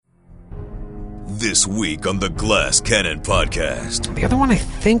This week on the Glass Cannon Podcast. The other one, I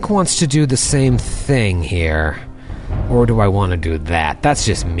think, wants to do the same thing here. Or do I want to do that? That's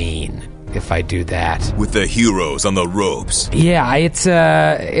just mean if I do that. With the heroes on the ropes. Yeah,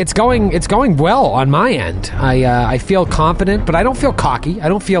 it's going well on my end. I feel confident, but I don't feel cocky. I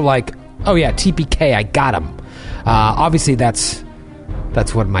don't feel like, oh yeah, TPK, I got him. Obviously, that's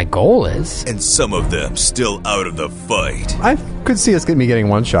what my goal is. And some of them still out of the fight. I could see us getting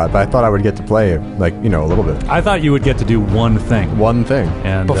one shot, but I thought I would get to play, a little bit. I thought you would get to do one thing. One thing.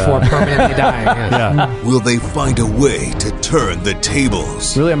 And, before permanently dying. Yeah. Will they find a way to turn the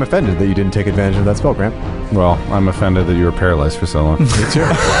tables? Really, I'm offended that you didn't take advantage of that spell, Grant. Well, I'm offended that you were paralyzed for so long. Me too.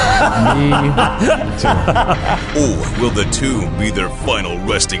 Me too. Or will the tomb be their final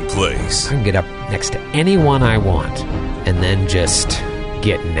resting place? I can get up next to anyone I want and then just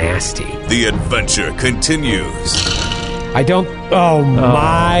get nasty. The adventure continues. I don't... Oh,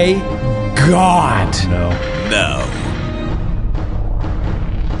 my God. No. Now.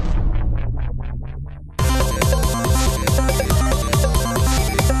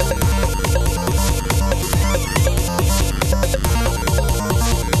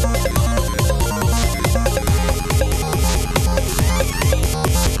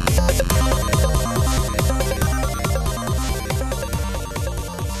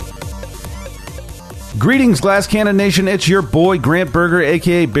 Greetings, Glass Cannon Nation. It's your boy, Grant Berger,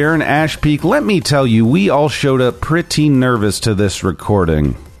 a.k.a. Baron Ashpeak. Let me tell you, we all showed up pretty nervous to this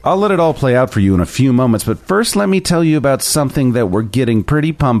recording. I'll let it all play out for you in a few moments, but first let me tell you about something that we're getting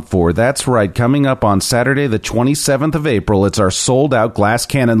pretty pumped for. That's right, coming up on Saturday the 27th of April, it's our sold-out Glass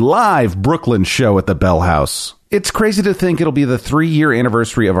Cannon Live Brooklyn show at the Bell House. It's crazy to think it'll be the 3-year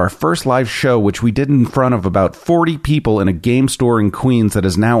anniversary of our first live show, which we did in front of about 40 people in a game store in Queens that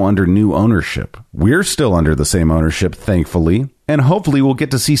is now under new ownership. We're still under the same ownership, thankfully. And hopefully we'll get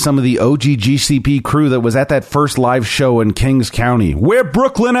to see some of the OG GCP crew that was at that first live show in Kings County. Where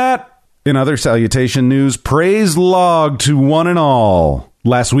Brooklyn at? In other salutation news, praise log to one and all.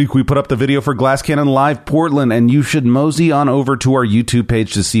 Last week we put up the video for Glass Cannon Live Portland, and you should mosey on over to our YouTube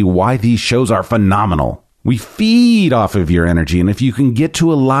page to see why these shows are phenomenal. We feed off of your energy, and if you can get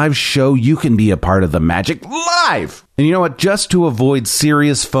to a live show, you can be a part of the magic live. And you know what? Just to avoid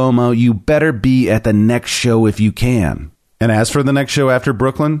serious FOMO, you better be at the next show if you can. And as for the next show after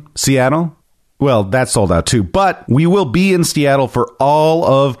Brooklyn, Seattle, well, that's sold out too. But we will be in Seattle for all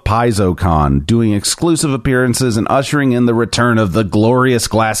of PaizoCon, doing exclusive appearances and ushering in the return of the glorious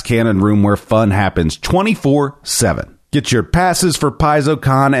Glass Cannon room where fun happens 24/7. Get your passes for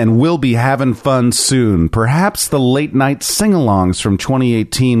PaizoCon and we'll be having fun soon. Perhaps the late night sing-alongs from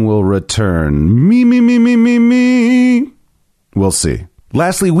 2018 will return. Me. We'll see.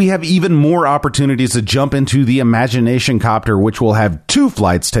 Lastly, we have even more opportunities to jump into the Imagination Copter, which will have 2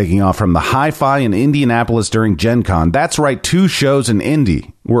 flights taking off from the Hi-Fi in Indianapolis during Gen Con. That's right, 2 shows in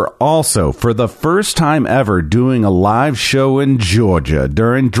Indy. We're also, for the first time ever, doing a live show in Georgia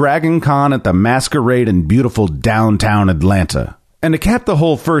during Dragon Con at the Masquerade in beautiful downtown Atlanta. And to cap the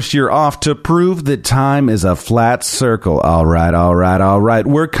whole first year off, to prove that time is a flat circle. All right.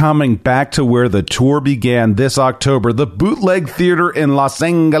 We're coming back to where the tour began this October, the Bootleg Theater in Los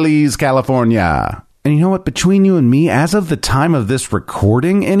Angeles, California. And you know what? Between you and me, as of the time of this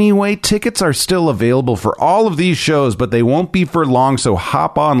recording anyway, tickets are still available for all of these shows, but they won't be for long, so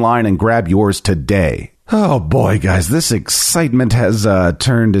hop online and grab yours today. Oh boy, guys, this excitement has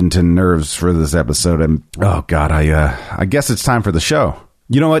turned into nerves for this episode, and oh god, I guess it's time for the show.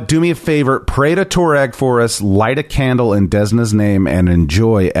 You know what? Do me a favor, pray to Torag for us, light a candle in Desna's name, and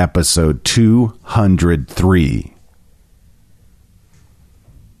enjoy episode 203.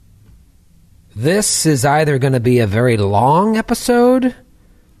 This is either going to be a very long episode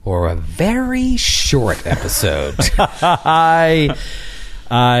or a very short episode.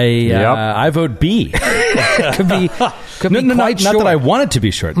 I vote B. could be quite short. Not that I want it to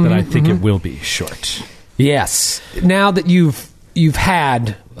be short, but I think it will be short. Yes. Now that you've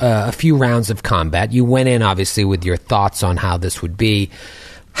had a few rounds of combat, you went in obviously with your thoughts on how this would be.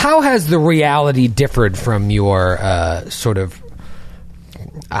 How has the reality differed from your sort of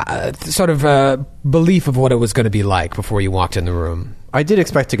belief of what it was going to be like before you walked in the room? I did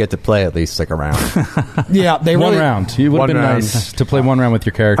expect to get to play at least like a round. Yeah, one round. It would have been nice to play one round with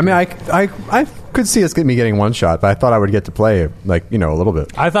your character. I mean, I could see us getting one shot, but I thought I would get to play a little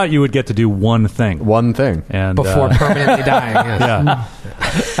bit. I thought you would get to do one thing. One thing. And before permanently dying. Yes. Yeah.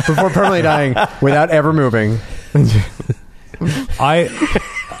 Before permanently dying without ever moving.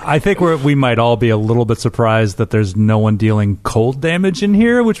 I think we might all be a little bit surprised that there's no one dealing cold damage in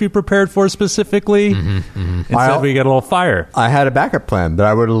here, which we prepared for specifically. Instead, we get a little fire. I had a backup plan that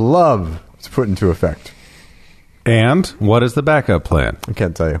I would love It's put into effect. And what is the backup plan? I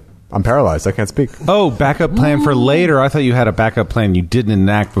can't tell you. I'm paralyzed. I can't speak. Oh, backup plan for later. I thought you had a backup plan you didn't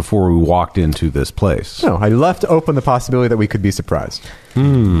enact before we walked into this place. No, I left open the possibility that we could be surprised. Do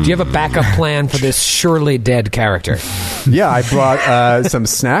you have a backup plan for this surely dead character? Yeah, I brought some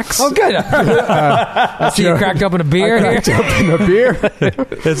snacks. Oh, good. So you cracked open a beer here? Cracked open a beer.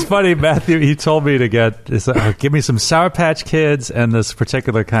 It's funny, Matthew. He told me to give me some Sour Patch Kids and this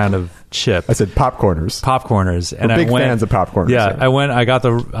particular kind of chip. I said popcorners. Popcorners, and We're big I went, fans of popcorners. Yeah, I went. I got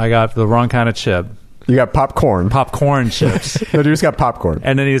the wrong kind of chip. You got popcorn. Popcorn chips. No, you just got popcorn.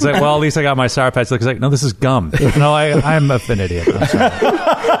 And then he's like, well, at least I got my Sour Patch. He's like, no, this is gum. No, I'm an idiot. I'm sorry.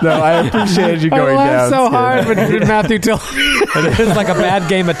 No, I appreciated you going I down. laughed so Skid. hard when Matthew told it's like a bad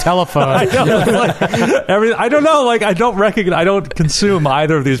game of telephone. I don't know. Like, I don't consume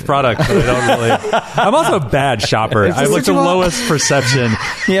either of these products. But I don't really. I'm also a bad shopper. I have like the lowest perception.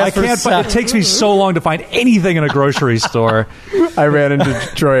 Yeah, I can't. It takes me so long to find anything in a grocery store. I ran into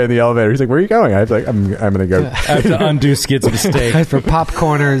Troy in the elevator. He's like, "Where are you going?" I was like, "I'm going to go." I have to undo Skid's mistake. As for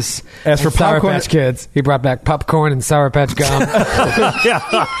popcorners, As for and Sour popcorn- Patch Kids, he brought back popcorn and Sour Patch gum. Yeah,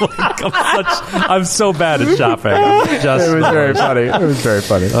 I'm so bad at shopping. I'm just It was very funny. It was very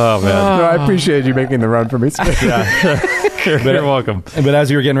funny. Oh man. No, I appreciate you making the run for me. You're welcome. But as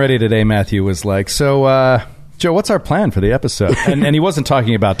you were getting ready today, Matthew was like, so, Joe, what's our plan for the episode? And he wasn't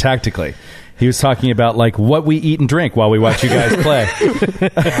talking about tactically. He was talking about like what we eat and drink while we watch you guys play.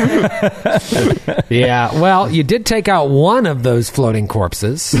 Yeah, well, you did take out one of those floating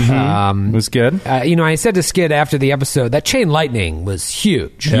corpses. It was good. I said to Skid after the episode that chain lightning was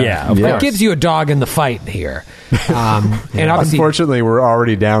huge. Yeah, of That course. gives you a dog in the fight here. And obviously, Unfortunately, we're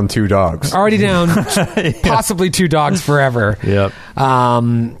already down 2 dogs. already down possibly 2 dogs forever. Yep.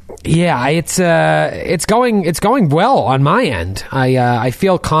 Yeah, it's going well on my end. I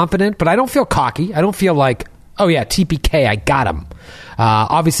feel confident, but I don't feel cocky. I don't feel like, oh yeah, TPK, I got him.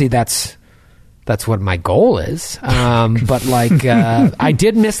 Obviously, that's what my goal is. But like, I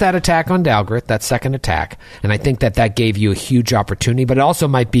did miss that attack on Dalgrith, that second attack, and I think that gave you a huge opportunity. But it also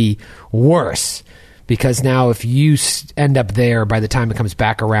might be worse. Because now if you end up there by the time it comes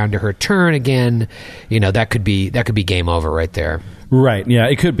back around to her turn again, that could be game over right there. Right. Yeah,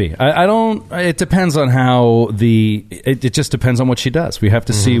 it could be. I don't. It depends on how it just depends on what she does. We have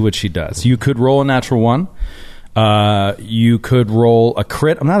to see what she does. You could roll a natural 1. You could roll a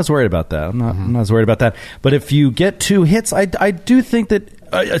crit. I'm not as worried about that. I'm not as worried about that. But if you get 2 hits, I do think that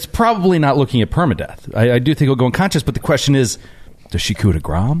it's probably not looking at permadeath. I do think it'll go unconscious. But the question is, does she coup de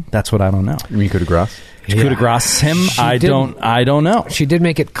grace? That's what I don't know. You coup de grace? Coup de grace him? I don't know. She did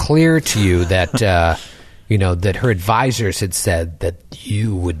make it clear to you that that her advisors had said that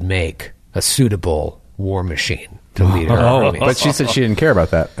you would make a suitable war machine to lead her army. But she said she didn't care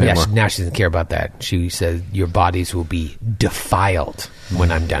about that anymore. Now she doesn't care about that. She said your bodies will be defiled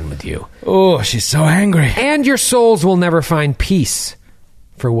when I'm done with you, Oh, she's so angry. and your souls will never find peace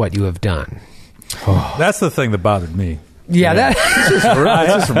for what you have done. That's the thing that bothered me. Yeah, That's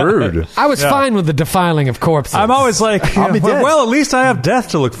just rude. I was fine with the defiling of corpses. I'm always like, I'll be dead. well, at least I have death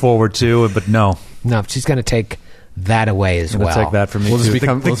to look forward to. But no, she's going to take that away as I'll well. take that from me. We'll just too.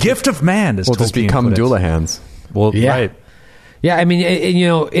 become- the we'll gift of man is We'll just Tolkien become put it. Doulahans. Well, Yeah. right. Yeah, I mean,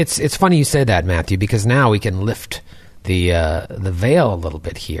 it's funny you say that, Matthew, because now we can lift the veil a little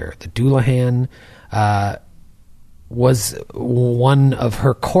bit here. The Doulahan was one of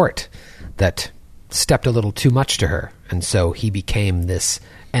her court that stepped a little too much to her, and so he became this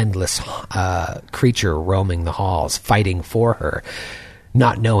endless creature roaming the halls, fighting for her,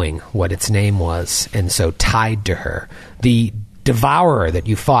 not knowing what its name was, and so tied to her. The devourer that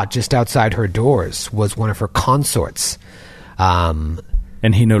you fought just outside her doors was one of her consorts.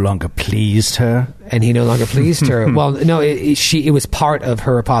 And he no longer pleased her. And he no longer pleased her. Well, no, it was part of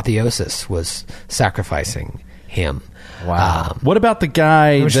her apotheosis, was sacrificing him. Wow. What about the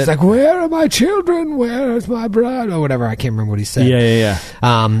guy She's like, where are my children? Where is my bride? Or whatever. I can't remember what he said. Yeah.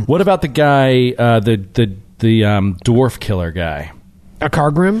 What about the guy, the dwarf killer guy? A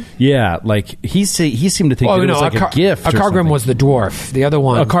Kargrim? Yeah, like he seemed to think that it was like a gift. A or Kargrim something. was the dwarf. The other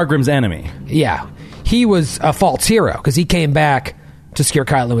one. a Kargrim's enemy. Yeah. He was a false hero because he came back to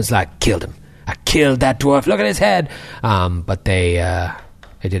Skirkatla and was like, killed him. I killed that dwarf. Look at his head. But they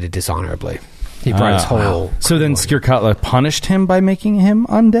did it dishonorably. He brought his whole. So then Skirkatla punished him by making him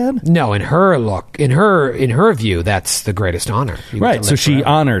undead. No, in her view, that's the greatest honor. You get Right. to So live she forever.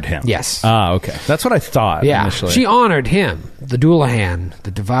 honored him. Yes. Ah, okay. That's what I thought. Yeah, Initially. she honored him, the Doulahan,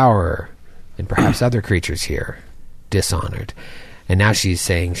 the Devourer, and perhaps other creatures here, dishonored. And now she's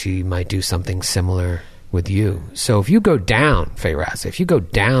saying she might do something similar with you. So if you go down, Feyraza, if you go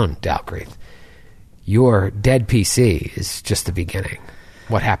down, Dalgrith, your dead PC is just the beginning.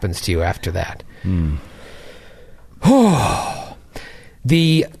 What happens to you after that?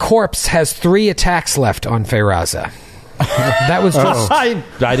 The corpse has 3 attacks left on Feyraza. That was just... I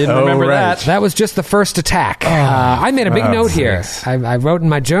didn't remember right. that. was just the first attack. I made a big note here. I wrote in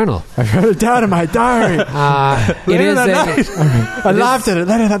my journal. I wrote it down in my diary. It is I laughed at it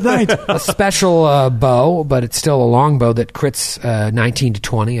later that night. a special bow, but it's still a long bow that crits 19 to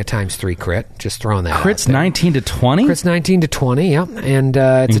 20, a times 3 crit. Just throwing that Crits out there. 19 to 20? Crits 19 to 20, yeah. And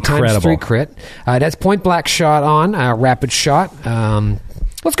it's a times Incredible. 3 crit. It has point black shot on, rapid shot.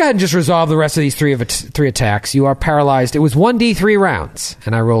 Let's go ahead and just resolve the rest of these 3 attacks. You are paralyzed. It was 1d3 rounds,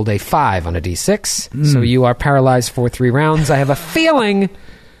 and I rolled a 5 on a d6. So you are paralyzed for 3 rounds. I have a feeling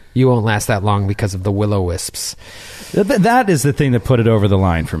you won't last that long because of the will-o-wisps. That is the thing that put it over the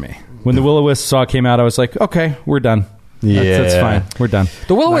line for me. When the Will-O-Wisp saw came out, I was like, okay, we're done. That's fine. We're done.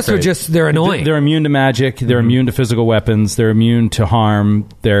 The will-o-wisps are just, they're annoying. They're immune to magic. They're immune to physical weapons. They're immune to harm.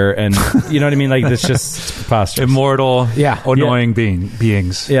 And you know what I mean? Like, it's just preposterous. Immortal, Yeah. annoying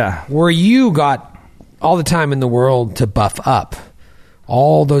beings. Yeah. Where you got all the time in the world to buff up,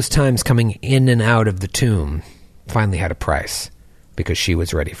 all those times coming in and out of the tomb finally had a price because she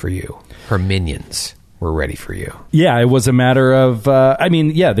was ready for you. Her minions were ready for you. Yeah, it was a matter of.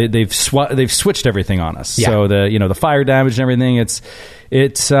 They've switched everything on us. Yeah. So the fire damage and everything.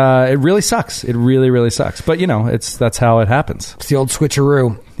 It really sucks. It really, really sucks. But that's how it happens. It's the old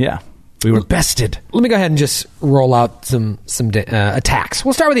switcheroo. Yeah, we were bested. Let me go ahead and just roll out some attacks.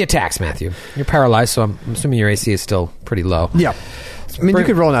 We'll start with the attacks, Matthew. You're paralyzed, so I'm assuming your AC is still pretty low. Yeah. I mean, you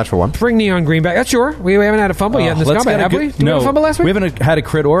could roll a natural 1. Bring Neon Green back. Sure. We haven't had a fumble yet in this Let's combat, get a have we? good- Did we have a fumble last week? We haven't had a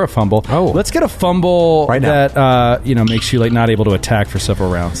crit or a fumble. Oh. Let's get a fumble Right now. that makes you not able to attack for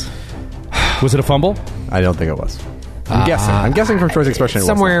several rounds. Was it a fumble? I don't think it was. I'm guessing. I'm guessing from Troy's expression it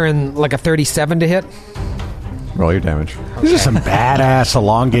Somewhere in like a 37 to hit. wasn't. Roll your damage. These are some badass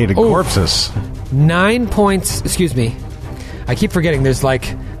elongated corpses. 9 points. Excuse me. I keep forgetting. There's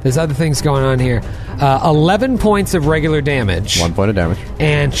other things going on here. 11 points of regular damage. 1 point of damage.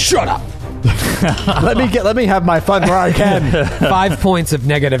 And shut up. let me have my fun where I can. 5 points of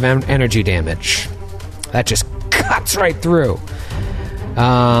negative energy damage. That just cuts right through.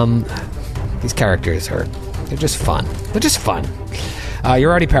 These characters they're just fun. They're just fun. You're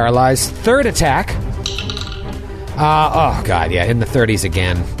already paralyzed. Third attack. Oh god, yeah, in the 30s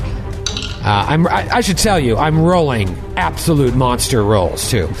again. I should tell you, I'm rolling absolute monster rolls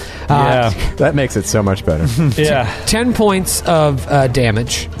too. That makes it so much better. Yeah. 10 points of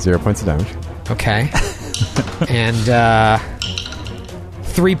damage. 0 points of damage. Okay. And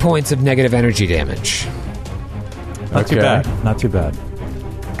 3 points of negative energy damage. Not too bad. Not too bad.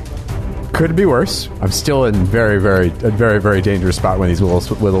 Could be worse. I'm still in a very, very dangerous spot when these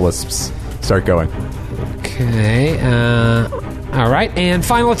will-o-wisps start going. Okay. All right. And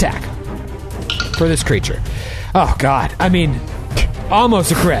final attack for this creature. Oh, God. I mean,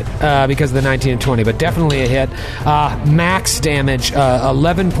 almost a crit because of the 19 and 20, but definitely a hit. Max damage,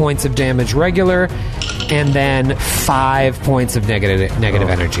 11 points of damage regular, and then 5 points of negative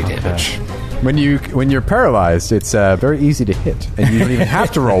energy damage. When you're paralyzed, it's very easy to hit, and you don't even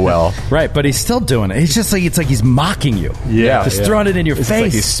have to roll well. Right, but he's still doing it. He's just it's like he's mocking you. Yeah, Just throwing it in your It's face.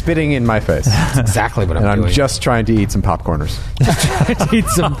 like he's spitting in my face, That's exactly what and I'm I'm doing. just trying to eat some popcorners. Eat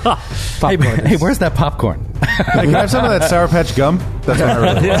some popcorn. Hey, where's that popcorn? Can I have some of that Sour Patch gum? That's what I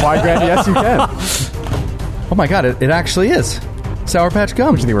really want. Why, Grant? Yes, you can. Oh my god, it actually is. Sour Patch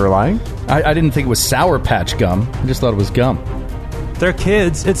gum. Do you think we were lying? I didn't think it was Sour Patch gum. I just thought it was gum. They're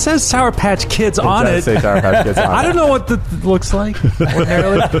kids. It says Sour Patch Kids on does it. say Sour Patch Kids on I it. don't know what that looks like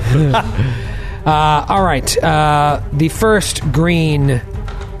ordinarily. All right. The first green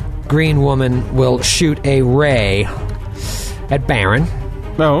woman will shoot a ray at Baron.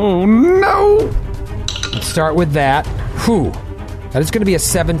 Oh, no. Let's start with that. Whew. That is going to be a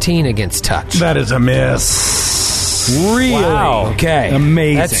 17 against touch. That is a miss. Really? Wow. Okay.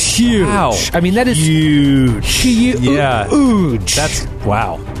 Amazing. That's huge. Wow. I mean, that is Huge. Yeah. huge. That's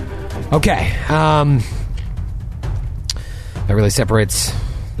wow. Okay. That really separates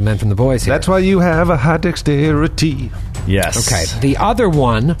the men from the boys here. That's why you have a high dexterity. Yes. Okay. The other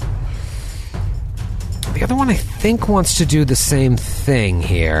one I think wants to do the same thing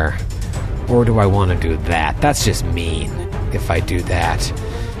here. Or do I want to do that? That's just mean if I do that.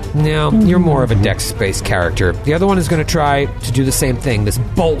 No, you're more of a dex-based character. The other one is going to try to do the same thing. This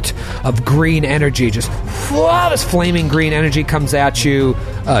bolt of green energy, just this flaming green energy comes at you.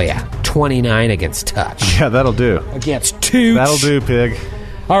 Oh yeah, 29 against touch. Yeah, that'll do. Against 2. That'll do, pig.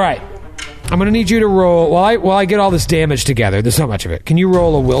 All right. I'm going to need you to roll while I get all this damage together. There's so much of it. Can you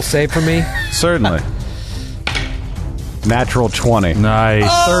roll a will save for me? Certainly. Natural 20. Nice.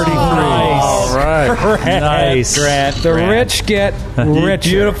 33. All right. Nice. Grant. The rich get richer.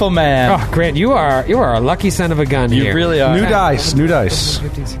 Beautiful man. Oh, Grant, you are a lucky son of a gun You here. really are. New dice.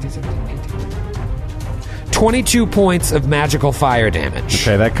 15, 16, 17, 18. 22 points of magical fire damage.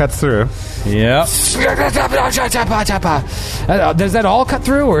 Okay, that cuts through. Yep. Does that all cut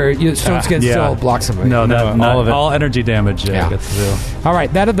through, or Stone Skin still block somebody? No, all of it. All energy damage Yeah. gets through. All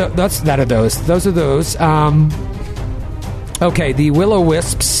right, those are those. Okay, the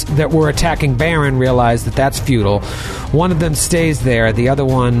Will-O-Wisps that were attacking Baron realize that that's futile. One of them stays there. The other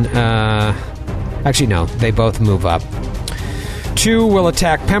one, actually no, they both move up. 2 will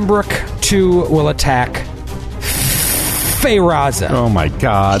attack Pembroke. 2 will attack Feyraza. Oh my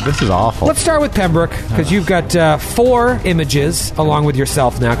god, this is awful. Let's start with Pembroke, because you've got 4 images along with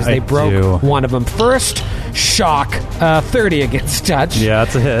yourself now, because they broke do. one of them. First, shock, 30 against touch. Yeah,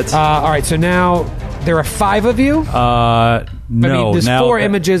 that's a hit. All right, so now there are 5 of you. No, there's now 4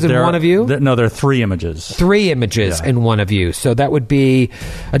 images and there- one of you? No, there are 3 images. 3 images Yeah. and one of you. So that would be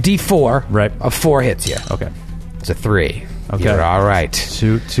a D4 Right. of 4 hits you. Okay. It's a 3. Okay. You're all right.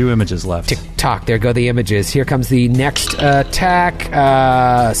 Two images left. Tick-tock. There go the images. Here comes the next attack.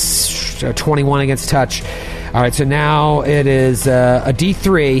 21 against touch. All right, so now it is a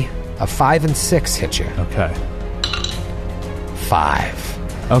D3. A 5 and 6 hit you. Okay. 5.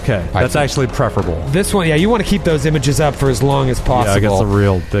 Okay. That's so- actually preferable. This one, yeah, you want to keep those images up for as long as possible. Yeah, I guess a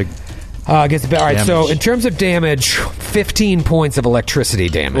real big... Against the, all right, so damage. in terms of damage, 15 points of electricity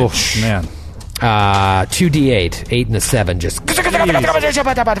damage. Oof, man. 2d8, 8 and a 7, just. And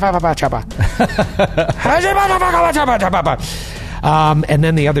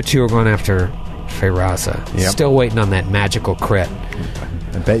then the other 2 are going after Feyraza. Yep. Still waiting on that magical crit.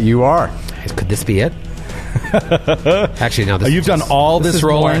 I bet you are. Could this be it? Actually, no. This You've is done just- all this is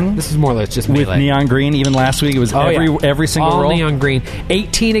more- rolling this is more or less just with melee. neon green. Even last week, it was every single all roll. neon green.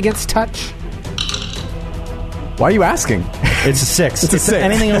 18 against touch. Why are you asking? It's a 6. It's a 6.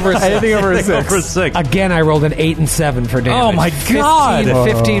 Anything over a 6. Anything over a 6. Over 6. Again, I rolled an 8 and 7 for damage. Oh, my God.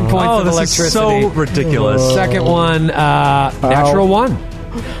 15 points Oh, of this electricity. is so ridiculous. Second one, natural 1.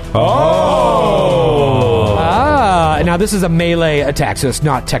 Now this is a melee attack, so it's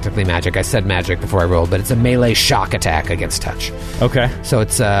not technically magic. I said magic before I rolled, but it's a melee shock attack against touch. Okay. So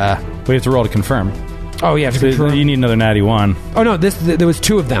it's We have to roll to confirm. oh yeah, So you need another natty 1. oh no, there was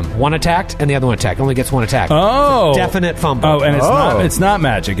 2 of them. One attacked and the other one attacked. Only gets 1 attack. Oh. It's a definite fumble. Oh, and it's not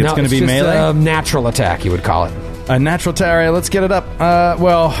magic. It's No, going to be just melee. a natural attack, you would call it. A natural attack. All right, let's get it up.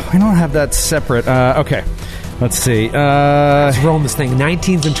 Well, we don't have that separate. Okay. Let's see. I was rolling this thing.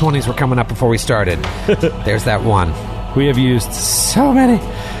 19s and 20s were coming up before we started. There's that one. We have used so many.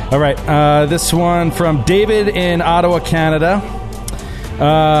 All right. This one from David in Ottawa, Canada.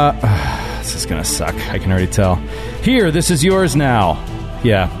 This is going to suck. I can already tell. Here, this is yours now.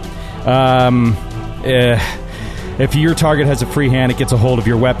 Yeah. If your target has a free hand, it gets a hold of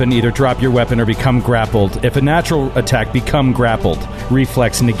your weapon. Either drop your weapon or become grappled. If a natural attack, become grappled.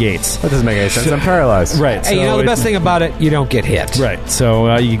 Reflex negates. That doesn't make any sense. I'm paralyzed. Right. Hey, you know the best thing about it? You don't get hit. Right.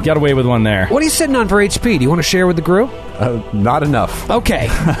 So you got away with one there. What are you sitting on for HP? Do you want to share with the group? Not enough. Okay.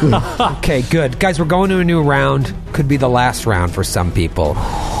 Okay, good. Guys, we're going to a new round. Could be the last round for some people.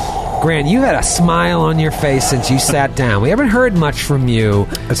 Grant, you had a smile on your face since you sat down. We haven't heard much from you.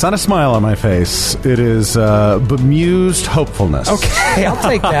 It's not a smile on my face. It is bemused hopefulness. Okay, I'll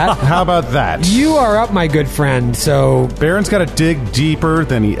take that. How about that? You are up, my good friend, so... Baron's got to dig deeper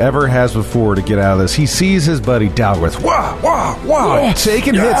than he ever has before to get out of this. He sees his buddy Dalgrith. Wah,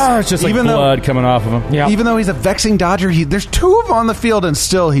 taking hits. It's just like even blood coming off of him. Yeah. Even though he's a vexing dodger, there's 2 of them on the field, and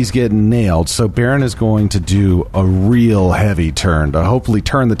still he's getting nailed. So Baron is going to do a real heavy turn to hopefully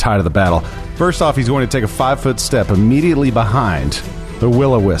turn the tide of the battle. First off, he's going to take a 5-foot step immediately behind the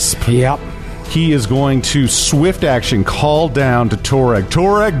Will-O-Wisp. Yep. He is going to swift action call down to Torag.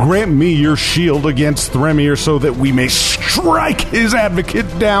 Torag, grant me your shield against Thremir so that we may strike his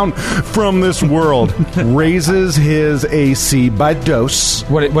advocate down from this world. Raises his AC by dose.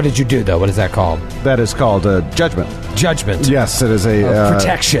 What did you do, though? What is that called? That is called Judgment. Judgment. Yes, it is a...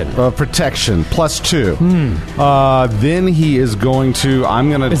 protection. Protection, +2. Then he is going to... I'm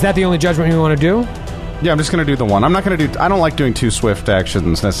going to... Is that the only judgment you want to do? Yeah, I'm just going to do the one. I'm not going to do... I don't like doing 2 swift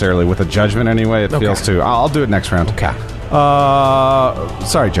actions necessarily with a judgment anyway. It feels too... I'll do it next round. Okay.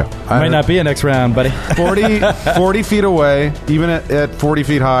 Sorry, Joe. Might not be a next round, buddy. 40 feet away, even at 40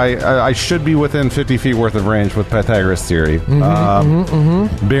 feet high, I should be within 50 feet worth of range with Pythagoras theory.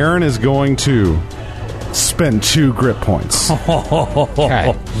 Baron is going to spend 2 grip points.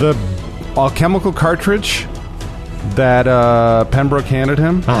 Okay. The alchemical cartridge that Pembroke handed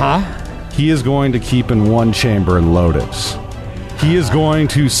him. He is going to keep in one chamber and load it. He is going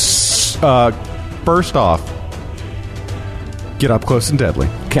to first off get up close and deadly.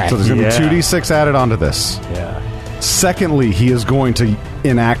 Okay. So there's going to be 2d6 added onto this. Yeah. Secondly, he is going to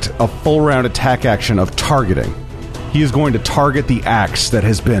enact a full round attack action of targeting. He is going to target the axe that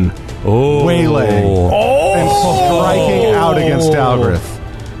has been waylaying and striking out against Dalgrith.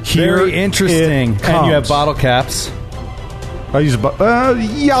 Very interesting. And you have bottle caps. I'll use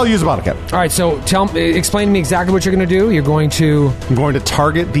I'll use a bottle cap. All right, so explain to me exactly what you're going to do. You're going to... I'm going to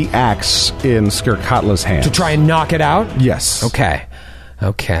target the axe in Skirkatla's hand. To try and knock it out? Yes. Okay.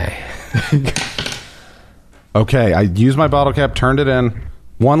 Okay, I used my bottle cap, turned it in.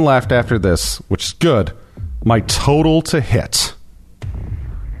 One left after this, which is good. My total to hit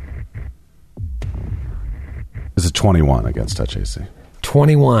is a 21 against touch AC.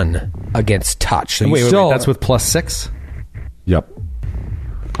 21 against touch. So Wait, that's with +6? Yep.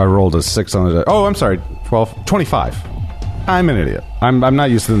 I rolled a 6 on the die. Oh, I'm sorry. 25. I'm an idiot. I'm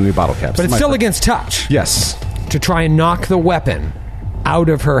not used to the new bottle caps. But it's still against touch. Yes. To try and knock the weapon out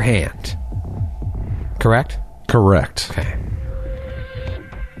of her hand. Correct? Correct. Okay.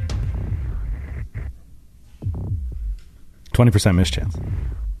 %20 mischance.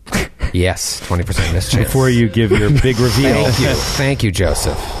 Yes, 20% mischance. Before you give your big reveal. Thank you,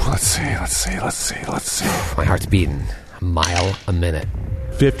 Joseph. Let's see. My heart's beating a mile a minute.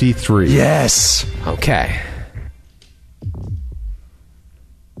 53. Yes. Okay.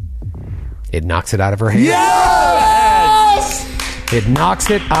 It knocks it out of her hand. Yes! It knocks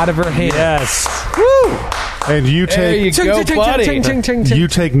it out of her hand. Yes. Woo! And you take you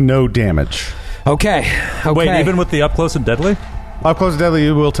take no damage. Okay. Wait, even with the up close and deadly? Up close and deadly,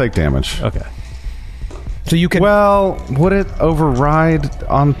 you will take damage. Okay. So you can... Well, would it override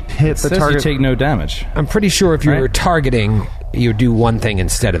on hit the Says target? you take no damage. I'm pretty sure if you were targeting, you do one thing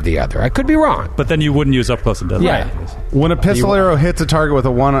instead of the other. I could be wrong. But then you wouldn't use up close and deadly. Yeah. When a pistol arrow hits a target with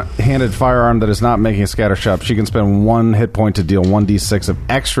a one-handed firearm that is not making a scatter shot, she can spend 1 hit point to deal 1d6 of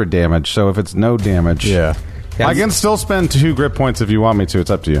extra damage. So if it's no damage... Yeah. I can still spend 2 grit points if you want me to.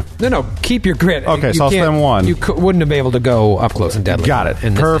 It's up to you. No, keep your grit. Okay, You so I'll can't- spend 1. You wouldn't have been able to go up close and deadly. Got it.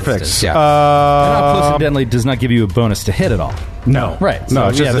 in this Perfect. instance, yeah. And up close and deadly does not give you a bonus to hit at all. No. Right. No, So,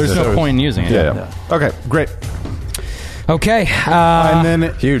 it's just there's no point in using it. Yeah. Okay, great. Okay. And then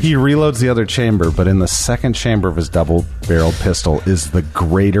he reloads the other chamber, but in the second chamber of his double-barreled pistol is the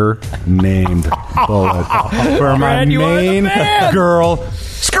greater named bullet for my main girl,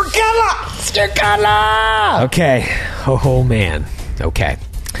 Skirkatla! Okay. Oh, man. Okay.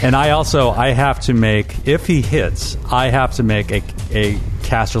 And I have to make, if he hits, I have to make a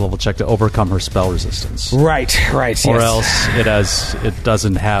caster level check to overcome her spell resistance. Right. Or Yes. else it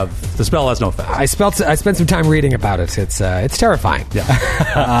doesn't have, the spell has no effect. I spent some time reading about it. It's terrifying.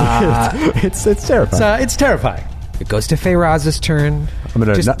 Yeah. It's terrifying. It's terrifying. It goes to Feyraz's turn. I'm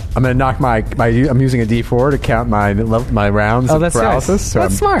gonna knock my I'm using a D4 to count my rounds Oh, of that's paralysis. nice. So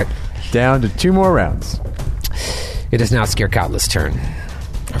That's I'm smart. down to 2 more rounds. It is now Skirkatla's turn.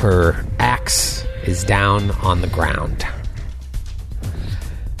 Her axe is down on the ground.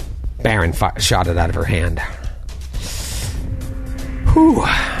 Baron shot it out of her hand. Whew.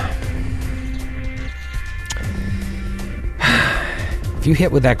 If you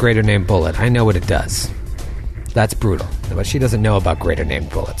hit with that greater named bullet, I know what it does. That's brutal. But she doesn't know about greater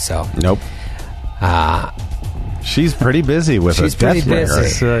named bullets, so... Nope. She's pretty busy with She's a death pretty busy.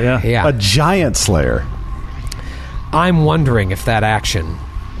 slayer. Yeah. A giant slayer. I'm wondering if that action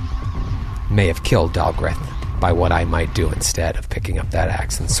may have killed Dalgrith by what I might do instead of picking up that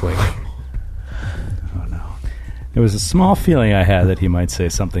axe and swinging. There was a small feeling I had that he might say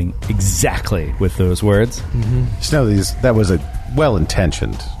something exactly with those words. Just know that was a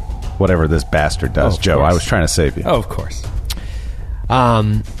well-intentioned, whatever this bastard does, of Joe. course. I was trying to save you. Oh, of course.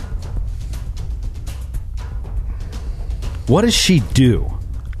 What does she do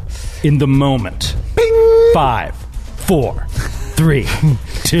in the moment? Bing! 5, 4, 3,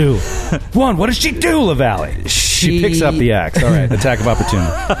 2, 1. What does she do, LaValle? She picks up the axe. All right, attack of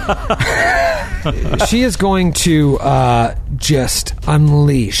opportunity. She is going to just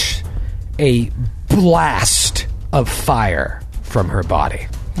unleash a blast of fire from her body.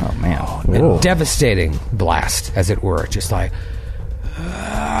 Oh, man. A devastating blast, as it were. Just like...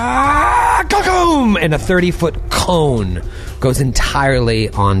 and a 30-foot cone goes entirely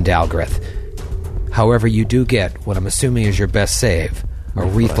on Dalgrith. However, you do get what I'm assuming is your best save, a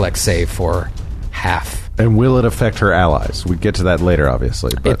reflex save for half And will it affect her allies? We get to that later,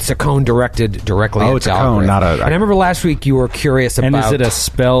 obviously. But It's a cone directed directly at it's a cone, Dalgrith. not a... And I remember last week you were curious about... And is it a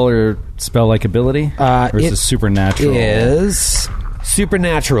spell or spell-like ability? Or is it supernatural? Is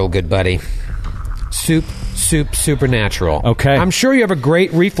supernatural, good buddy. Supernatural. Okay. I'm sure you have a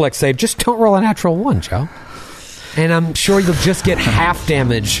great reflex save. Just don't roll a natural 1, Joe. And I'm sure you'll just get half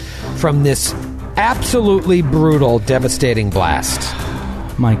damage from this absolutely brutal, devastating blast.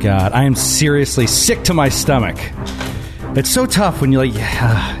 My God, I am seriously sick to my stomach. It's so tough when you you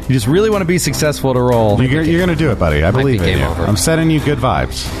just really want to be successful to roll. You're going to do it, buddy. I believe be in game you. over. I'm sending you good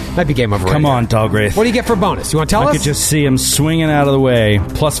vibes. Might be game over. Come right on, Dalgrith. What do you get for bonus? You want to tell I us? could just see him swinging out of the way,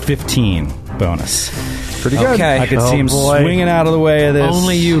 plus 15 bonus. Pretty good. Okay. I could see him swinging out of the way of this.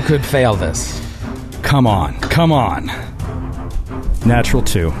 Only you could fail this. Come on. Natural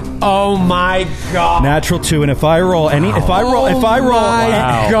 2. Oh my God! Natural 2, and if I roll my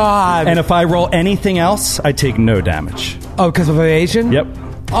God! and if I roll anything else, I take no damage. Oh, because of evasion? Yep.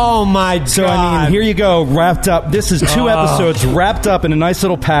 Oh my God! So I mean, here you go, wrapped up. This is 2 episodes wrapped up in a nice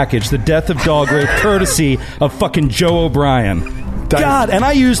little package. The death of Dalgrith, courtesy of fucking Joe O'Brien. God, and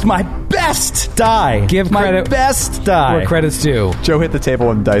I used my best die. Give my credit best die. where credit's due. Joe hit the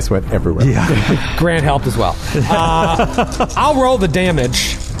table and dice went everywhere. Yeah. Grant helped as well. I'll roll the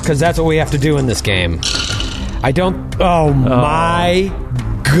damage because that's what we have to do in this game. I don't. Oh my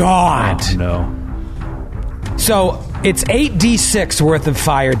God! Oh, no. So it's 8d6 worth of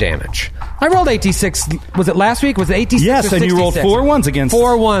fire damage. I rolled 8d6. Was it last week? Was it 8d6? Yes, or and you rolled 66? 4 ones against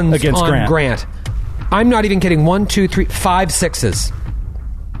 4 ones against on Grant. I'm not even kidding. 1, 2, 3, 5 sixes.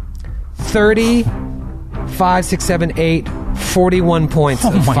 30, 5, 6, 7, 8, 41 points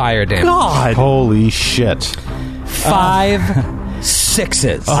of fire damage. God. Holy shit. 5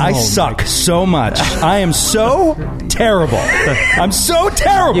 sixes. I suck so much. I am so terrible. I'm so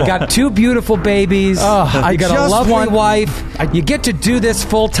terrible. You got 2 beautiful babies. I you got a just lovely want- wife. You get to do this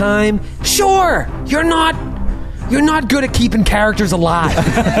full time. Sure, you're not good at keeping characters alive. 3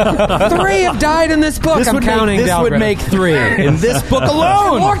 have died in this book. This I'm would counting. Make, this would Dalgrith. make 3 in this book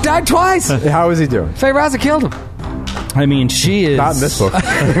alone. Orc died twice. How is he doing? Feyraza killed him. I mean, she is Not in this book.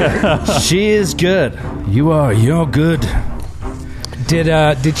 She is good. You're good.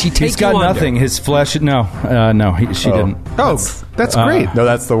 Did she take He's got you under? nothing. His flesh. She didn't. Oh, that's great. No,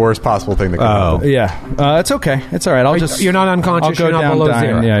 that's the worst possible thing that could happen. Yeah, it's okay. It's all right. You're not unconscious, I'll go you're not down below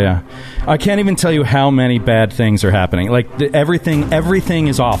dying. 0. Yeah. I can't even tell you how many bad things are happening. Like everything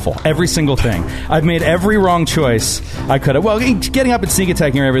is awful. Every single thing. I've made every wrong choice I could have. Well, getting up and sneak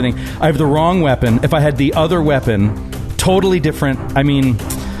attacking or everything. I have the wrong weapon. If I had the other weapon, totally different. I mean,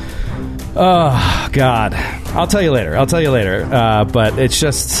 oh God. I'll tell you later. But it's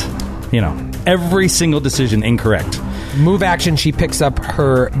just, every single decision incorrect. Move action. She picks up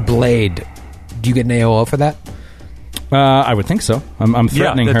her blade. Do you get an AOO for that? I would think so. I'm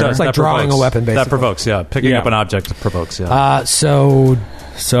threatening it her. does. It's like That drawing provokes. a weapon, basically. That provokes, yeah. Picking Yeah. up an object provokes, yeah. So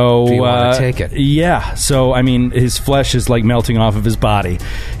So do you want to take it? Yeah. So I mean, his flesh is like melting off of his body.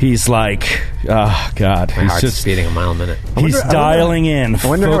 He's like, oh God, my he's heart's just beating a mile a minute. he's dialing in, I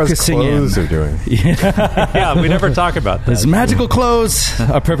wonder how his focusing in. clothes are doing. Yeah, we never talk about that. His magical clothes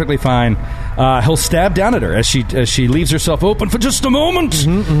are perfectly fine. He'll stab down at her as she leaves herself open for just a moment.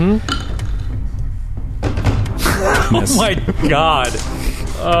 Oh my God.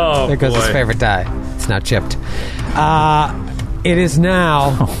 Oh, There goes boy. his favorite die. It's now chipped. It is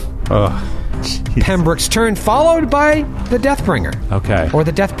now Pembroke's turn, followed by the Deathbringer. Okay. Or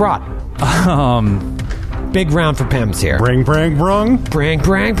the Death Brought. Big round for Pems here. Bring, brung. Brang.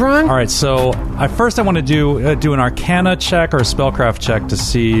 All right, so I want to do an Arcana check or a Spellcraft check to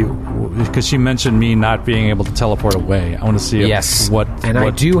see, because she mentioned me not being able to teleport away. I want to see Yes. what I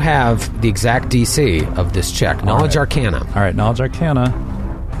do have the exact DC of this check. Knowledge Arcana. All right, Knowledge Arcana.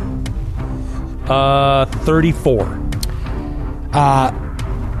 34.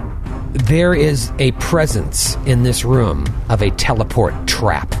 There is a presence in this room of a teleport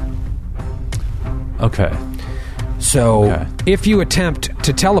trap. Okay. So, Okay. if you attempt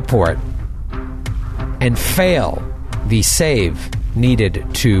to teleport and fail the save needed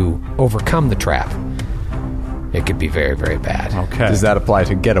to overcome the trap, it could be very, very bad. Okay. Does that apply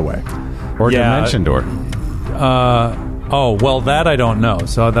to Getaway? Or Yeah. Dimension Door. Oh, well, that I don't know.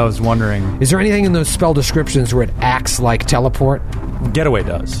 So I was wondering. Is there anything in those spell descriptions where it acts like teleport? Getaway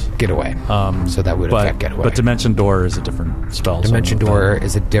does. Getaway. So that would affect Getaway. But Dimension Door is a different spell. so Dimension I don't know Door if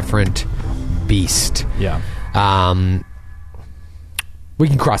is a different beast. that- Yeah. We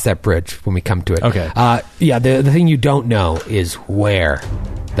can cross that bridge when we come to it. Okay. Yeah, the thing you don't know is where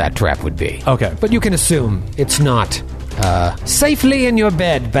that trap would be. Okay. But you can assume it's not safely in your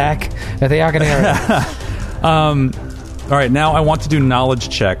bed back at the Arcana area. All right, now I want to do knowledge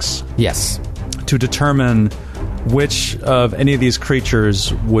checks Yes. to determine which of any of these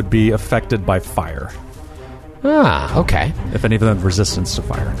creatures would be affected by fire, Ah, okay. if any of them have resistance to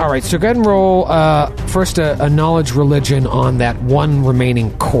fire. All right, so go ahead and roll first a knowledge religion on that one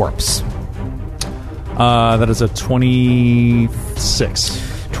remaining corpse. That is a 26.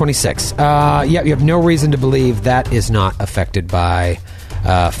 26. Yeah, you have no reason to believe that is not affected by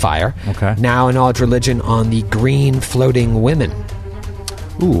fire. Okay. Now a knowledge religion on the green floating women.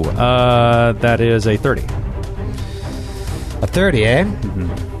 Ooh, that is a 30. A 30, eh?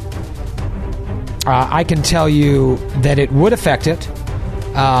 I can tell you that it would affect it.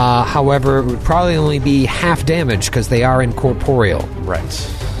 However, it would probably only be half damage because they are incorporeal. Right.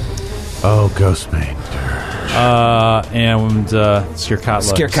 Oh, Ghostbane. And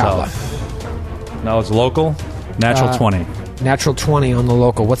Skirkatla. Skirkatla. himself. Now it's local. Natural 20. Natural 20 on the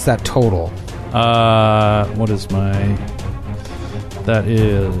local. What's that total? What is my... That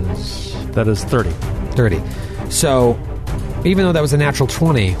is 30. 30. So, even though that was a natural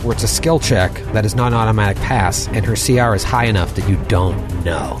 20, where it's a skill check, that is not an automatic pass, and her CR is high enough that you don't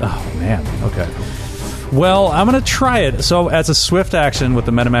know. Oh, man. Okay. Well, I'm going to try it. So, as a swift action with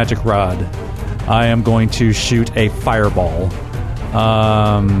the Metamagic Rod, I am going to shoot a fireball.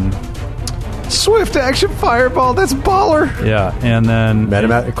 Swift action fireball. That's baller. Yeah, and then...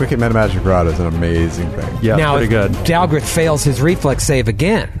 Quick and Metamagic Rod is an amazing thing. Yeah, now, pretty good. Dalgrith fails his reflex save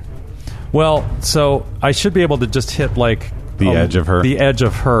again. Well, so I should be able to just hit, like... The edge of her. The edge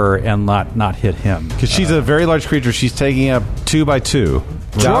of her and not hit him. Because she's a very large creature. She's taking up 2 by 2.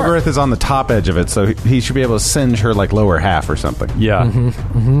 Dalgrith is on the top edge of it, so he should be able to singe her like lower half or something. Yeah.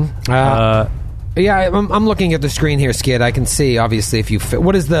 Yeah, I'm looking at the screen here, Skid. I can see, obviously, if you fit.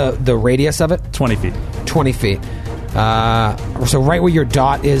 What is the radius of it? 20 feet. 20 feet. So right where your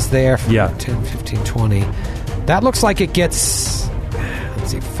dot is there. Yeah. 10, 15, 20. That looks like it gets...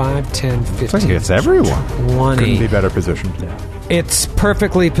 Let's see, 5, 10, 15... Looks like it's everyone. 20. Couldn't be better positioned. It's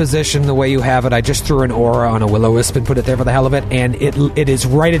perfectly positioned the way you have it. I just threw an aura on a Will-O-Wisp and put it there for the hell of it, and it is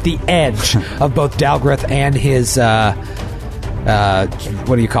right at the edge of both Dalgrith and his...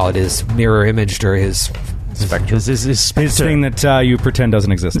 what do you call it? His mirror imaged or his... Spectre. His thing that you pretend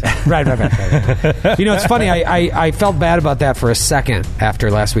doesn't exist. Right. You know, it's funny. I felt bad about that for a second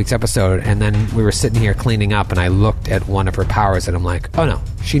after last week's episode, and then we were sitting here cleaning up, and I looked at one of her powers, and I'm like, oh no,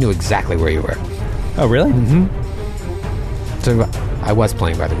 she knew exactly where you were. Oh, really? So I was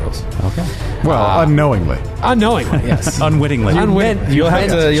playing by the rules. Okay. Well, unknowingly. Unknowingly, yes. Unwittingly. You'll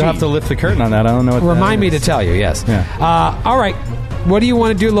have to lift the curtain on that. I don't know what Remind me to tell you, yes. Yeah. All right. What do you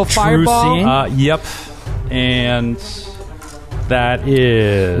want to do? A little fireball? seeing? Yep. And that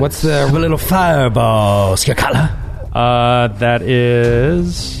is... What's the... A little fireball, Skirkatla. That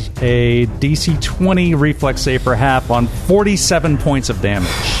is a DC 20 reflex save for half on 47 points of damage.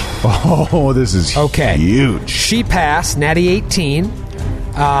 Oh, this is Okay. huge. She passed, natty 18.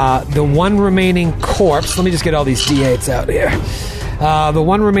 The one remaining corpse... Let me just get all these D8s out here. The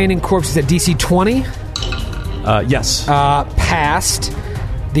one remaining corpse is at DC 20. Yes. Passed.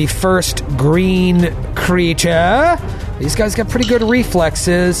 The first green creature... These guys got pretty good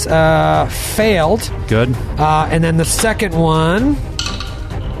reflexes. Failed. Good. And then the second one...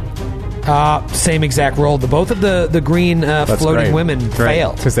 same exact roll. Both of the green floating great. women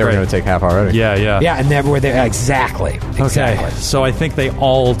failed. Because they were Great. going to take half already. Yeah. Yeah, and they were there. Exactly. Okay. So I think they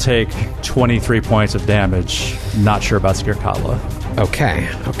all take 23 points of damage. Not sure about Skirkatla. Okay.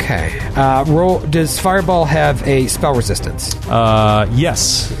 Roll. Does Fireball have a spell resistance?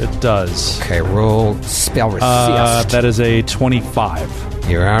 Yes, it does. Okay, roll spell resist. That is a 25.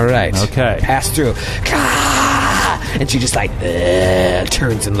 You're all right. Okay. Pass through. And she just like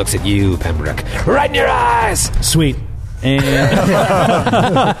turns and looks at you, Pembroke. Right in your eyes. Sweet. And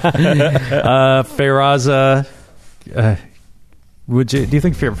Feyraza, do you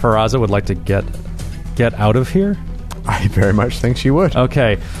think Feyraza would like to get out of here? I very much think she would.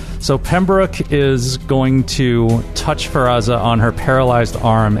 Okay, so Pembroke is going to touch Feyraza on her paralyzed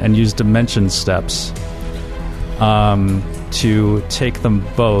arm and use dimension steps to take them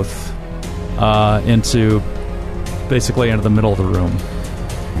both into the middle of the room.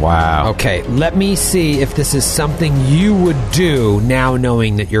 Wow. Okay, let me see if this is something you would do now,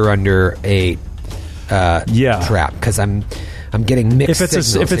 knowing that you're under a trap. Because I'm getting mixed. If it's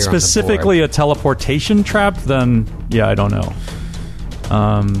signals here on the specifically board. a teleportation trap, then yeah, I don't know.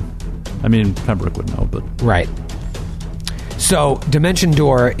 I mean, Pembroke would know, but right. So, Dimension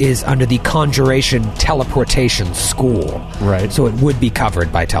Door is under the Conjuration Teleportation School. Right. So it would be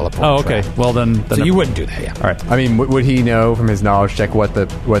covered by teleport. Oh, okay. right? Well, then So you wouldn't do that, yeah. All right. I mean, would he know from his knowledge check what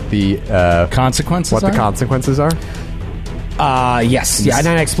the Consequences what the are? consequences are? Yes. Yeah, and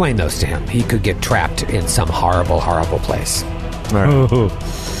I explained those to him. He could get trapped in some horrible, horrible place. All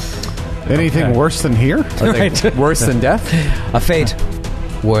right. Anything worse than here? I think worse than death, A fate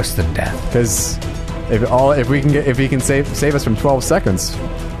worse than death. because if he can save us from 12 seconds,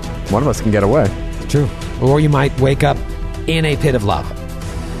 one of us can get away. True. Or you might wake up in a pit of lava.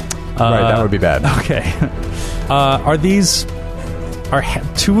 Right, that would be bad. Okay. How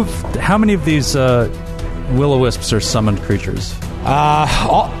many of these will-o-wisps are summoned creatures?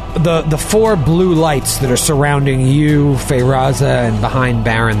 The four blue lights that are surrounding you, Feyraza, and behind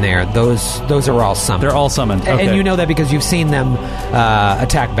Baron there, those are all summoned. They're all summoned. And Okay. you know that because you've seen them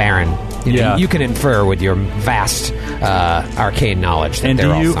attack Baron. You know, Yeah. you can infer with your vast arcane knowledge that And they're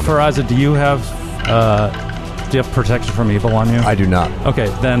do all you, summoned. Faraza, do you have protection from evil on you? I do not. Okay,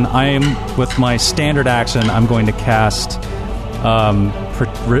 then I am, with my standard action, I'm going to cast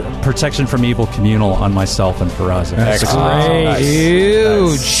protection from evil communal on myself and Faraza.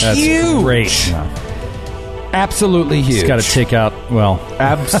 Huge. That's huge. great. Absolutely huge. He's got to take out,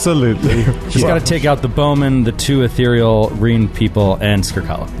 Absolutely. he's got to take out the Bowman, the two ethereal green people, and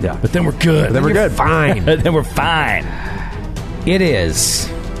Skirkala. Yeah. But then we're good. Then we're You're good. fine. Then we're fine. It is.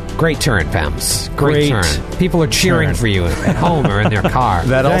 Great turn, Fems. Great Great turn. People are cheering turn. for you at home or in their car.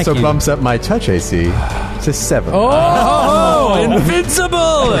 That Thank also you. bumps up my touch AC to 7. Oh,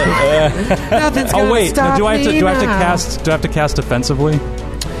 invincible! Nothing's Oh wait, stop do I have to me do I have to now. cast defensively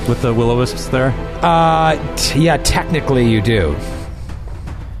with the will-o-wisps there? Yeah, technically you do.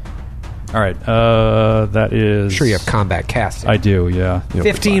 All right, that is. I'm sure you have combat casting. I do, yeah.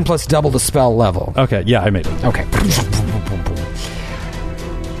 15 plus double the spell level. Okay, yeah, I made it. Okay.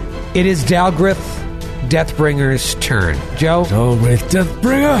 It is Dalgrith Deathbringer's turn. Joe with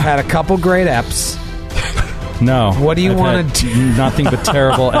Deathbringer. had a couple great eps. No. What do you I've wanna had do? Nothing but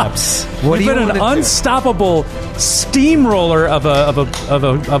terrible eps. What do You've you been want an to do? unstoppable steamroller of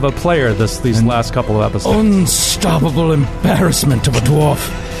a player these last couple of episodes. Unstoppable embarrassment of a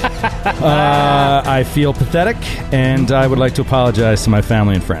dwarf. I feel pathetic, and I would like to apologize to my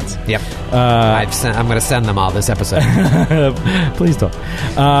family and friends. Yep. I'm going to send them all this episode. Please don't.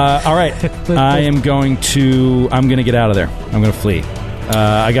 All right. I'm going to get out of there. I'm going to flee.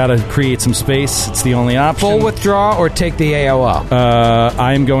 I got to create some space. It's the only option. Full withdraw or take the AOO.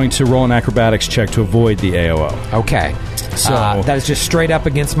 I am going to roll an acrobatics check to avoid the AOO. Okay. So- that is just straight up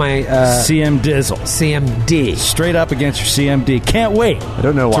against my CM Dizzle. CMD. Straight up against your CMD. Can't wait. I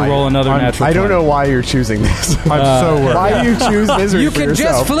don't know why. To roll another natural I don't 20. know why you're choosing this. I'm so worried. Why do you choose misery You for can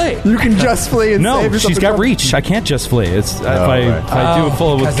yourself? just flee. You can just flee and No, save yourself she's the got trouble. reach. I can't just flee. It's if I do a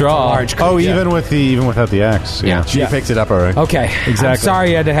full because it's a withdraw. large Oh, creature. even without the axe. Yeah. She picks it up already. Okay. Exactly. I'm sorry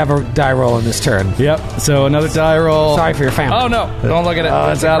you had to have a die roll in this turn. Yep. So another die roll. Sorry for your family. Oh no! Don't look at it.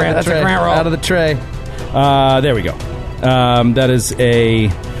 that's It's a out grant- of the that's a tray. grant roll. Out of the tray. There we go. That is a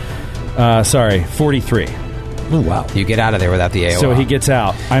 43. Oh, wow. You get out of there without the AOO. So he gets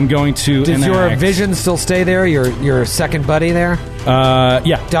out. I'm going to. Does your enact- vision still stay there? Your second buddy there?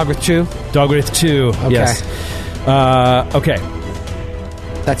 Yeah. Dalgrith 2? Dogwith 2. Okay. Yes. Okay.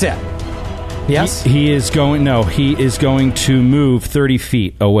 That's it. Yes? He is going. No, he is going to move 30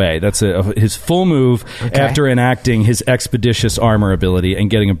 feet away. That's his full move after enacting his expeditious armor ability and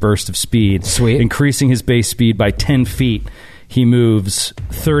getting a burst of speed. Sweet. Increasing his base speed by 10 feet. He moves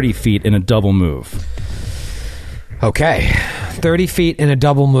 30 feet in a double move, Okay. 30 feet in a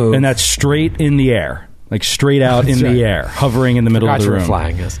double move. and that's straight in the air, like straight out in the air, hovering in the middle of Forgot the you were room.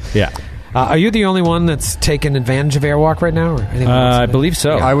 flying, yes. Yeah, Are you the only one that's taken advantage of airwalk right now? Or anyone else? I believe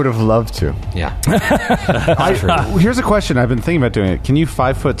so. I would have loved to. Yeah. Here's a question. I've been thinking about doing it. Can you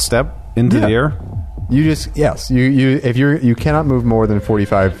 5-foot step into Yeah. the air? You just if you cannot move more than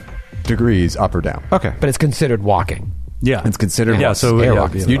 45 degrees up or down. Okay. But it's considered walking. Yeah, It's considered Yeah, so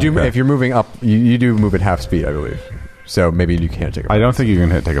airwalk. You do if you're moving up. You do move at half speed, I believe. So maybe you can't take. I don't think you can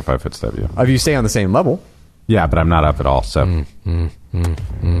take a 5-foot step. Yeah. If you stay on the same level. Yeah, but I'm not up at all. So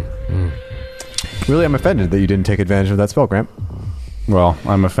Really, I'm offended that you didn't take advantage of that spell, Grant. well,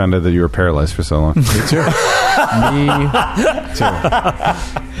 I'm offended that you were paralyzed for so long. Me too. Me too.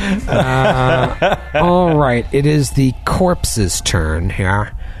 All right. It is the corpse's turn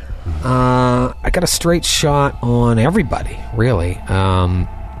here. I got a straight shot on everybody, really.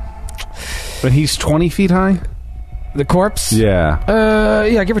 But he's 20 feet high. The corpse? Yeah.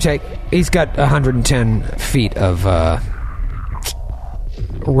 Yeah, give or take. He's got 110 feet of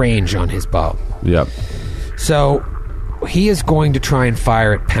range on his bow. Yep. So he is going to try and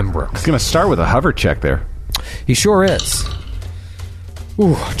fire at Pembroke. He's going to start with a hover check there. He sure is.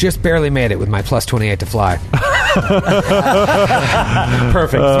 Ooh, just barely made it with my plus 28 to fly.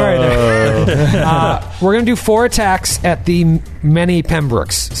 Perfect. Right there. We're going to do 4 attacks at the many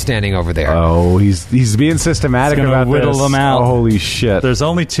Pembrokes standing over there. Oh, he's being systematic He's gonna about whittle this. them out. Oh, holy shit. There's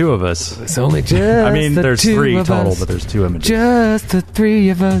only 2 of us. It's only just I mean, the there's 2 3 of total, us. but there's 2 images. Just the 3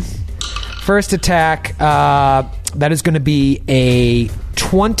 of us. First attack, that is going to be a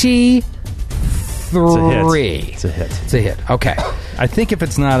 23. It's a hit. It's a hit. Okay. I think if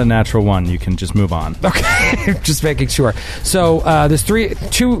it's not a natural 1, you can just move on. Okay. Just making sure. So there's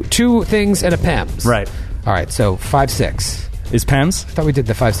two things and a PEMS. Right. All right. So 5-6. Is PEMS? I thought we did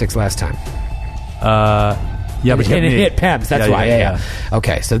the 5-6 last time. Yeah, but And it hit PEMS. That's why. Yeah.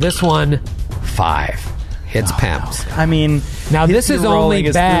 Okay. So this one, 5 hits PEMS. I mean, Now this is only rolling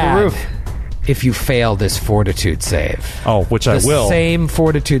is through the bad roof. if you fail this fortitude save. Oh, which I The will. same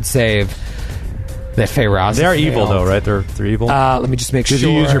fortitude save that Feyraz They are failed. evil, though, right? They're evil. Let me just make sure. Did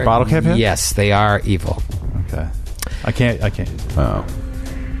you use your bottle cap hit? Yes, they are evil. Okay. I can't. Oh.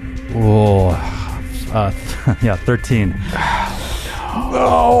 Oh. Yeah, 13.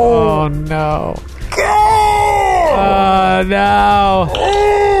 Oh no! Oh no!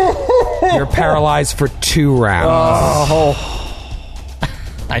 You're paralyzed for 2 rounds.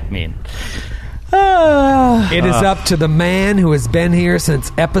 I mean, It is up to the man who has been here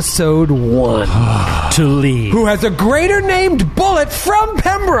since episode 1 to leave. who has a greater named bullet from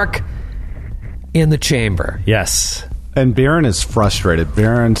Pembroke in the chamber. Yes. And Baron is frustrated.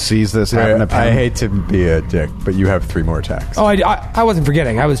 Baron sees this happen to I Pem. hate to be a dick, but you have 3 more attacks. Oh, I wasn't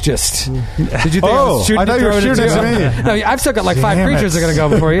forgetting. I was just. Did you think I was shooting? I thought you were throwing shooting at at you? No, I've still got like 5 Damn creatures it. that are going to go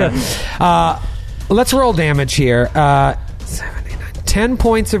before you. Let's roll damage here. 10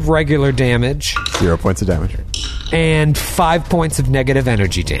 points of regular damage 0 points of damage. and 5 points of negative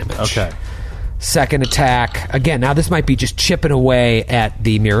energy damage. Okay. Second attack, again, now this might be just chipping away at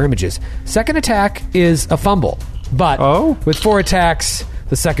the mirror images. Second attack is a fumble, but with 4 attacks,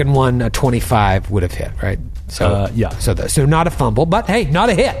 the second one, a 25, would have hit, right? So yeah. So not a fumble, but hey, not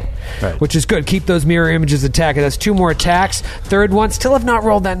a hit, Right. which is good. Keep those mirror images attack. That's 2 more attacks. Third one, still have not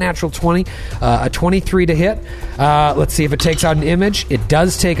rolled that natural 20. A 23 to hit. Let's see if it takes out an image. It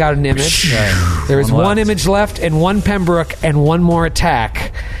does take out an image. There is One one left. image left and 1 Pembroke and 1 more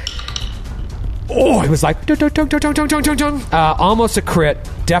attack. Oh, it was like almost a crit,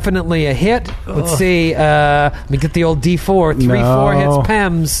 definitely a hit. Let's see. Let me get the old D4. 3-4 hits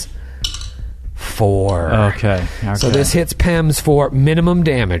Pems. 4. Okay. So this hits Pems for minimum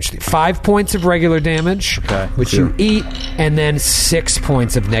damage. 5 points of regular damage, which you eat, and then 6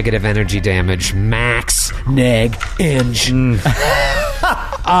 points of negative energy damage. Max neg-eng.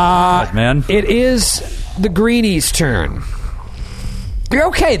 Man. It is the Greenie's turn. You're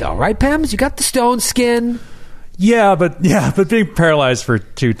okay though, right, Pems? You got the stone skin. Yeah, but being paralyzed for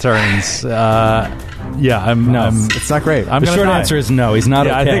 2 turns. It's not great. I'm The gonna short die. answer is no. He's not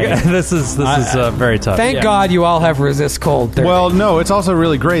Yeah, okay. I think this is very tough. Thank God you all have resist cold. Well, no, it's also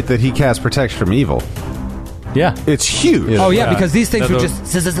really great that he casts protection from evil. yeah. It's huge. Oh yeah, because these things They're would the-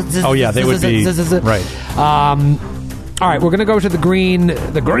 just. Oh, yeah, they would be- right. All right, we're gonna go to the green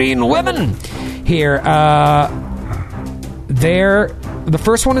women here. The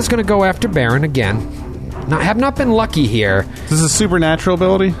first one is gonna go after Baron again. Have not been lucky here. This is a supernatural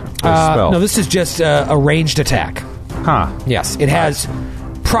ability? Or a spell? No, this is just a ranged attack. Huh. Yes, it has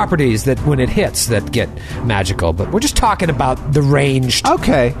properties that when it hits that get magical, but we're just talking about the ranged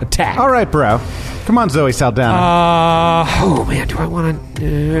Okay. attack. All right, bro. Come on, Zoe Saldana. Oh man, do I want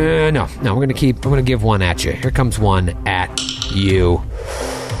to? No. I'm going to give one at you. Here comes one at you.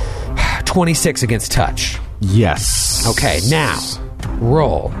 26 against touch. Yes. Okay, now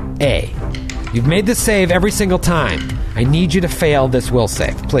roll A. You've made this save every single time. I need you to fail this will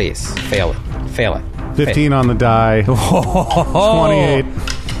save, please. Fail it. 15 on the die. 28.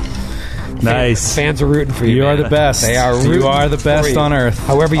 Nice. Fans are rooting for you. You are man. the best. They are. You rooting are the best for you. on Earth.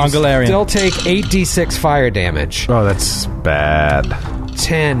 However, you On Galarian. still take 8d6 fire damage. Oh, that's bad.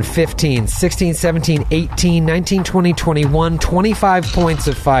 10, 15, 16, 17, 18, 19, 20, 21, 25 points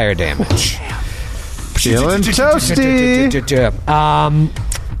of fire damage. Feeling toasty.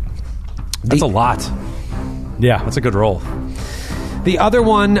 That's a lot. Yeah. That's a good roll. The other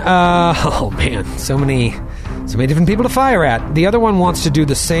one, oh man, so many different people to fire at. The other one wants to do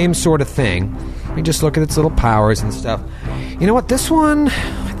the same sort of thing. Let me just look at its little powers and stuff. You know what? This one,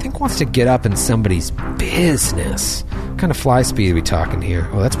 I think, wants to get up in somebody's business. What kind of fly speed are we talking here?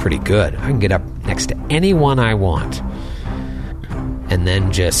 Oh, that's pretty good. I can get up next to anyone I want. And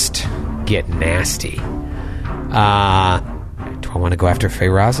then just get nasty. Do I want to go after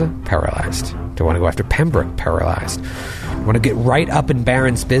Feyraza? Paralyzed. Do I want to go after Pembroke? Paralyzed. Want to get right up in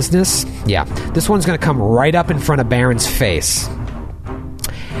Baron's business? Yeah. This one's going to come right up in front of Baron's face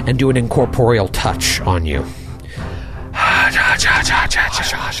and do an incorporeal touch on you.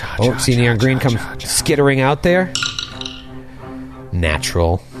 Oh, see Neon Green come skittering out there?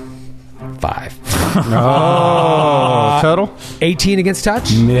 Natural 5. Oh, total? 18 against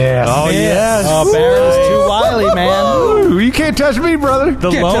touch? Yes. Oh, yes. Oh, Baron's too wily, man. Ooh, you can't touch me, brother. The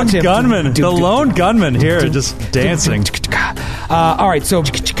Can't lone touch him. gunman. The lone gunman here just dancing. All right, so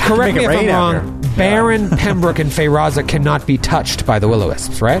correct me if I'm wrong. Baron, Pembroke, and Feyraza cannot be touched by the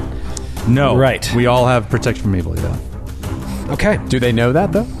Will-O-Wisps, right? No. Right. We all have protection from evil, yeah. Okay. Do they know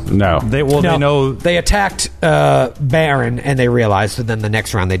that, though? No. They No, know... they attacked Baron, and they realized, so then the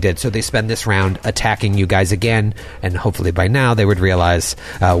next round they did. So they spend this round attacking you guys again, and hopefully by now they would realize,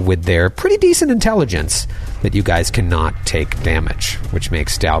 with their pretty decent intelligence, that you guys cannot take damage, which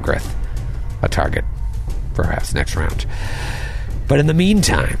makes Dalgrith a target, perhaps, next round. But in the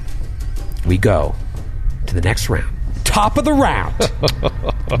meantime, we go to the next round. Top of the round.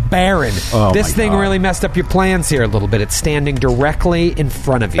 Baron. This thing really messed up your plans here a little bit. It's standing directly in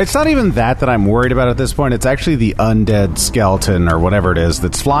front of you. It's not even that I'm worried about at this point. It's actually the undead skeleton or whatever it is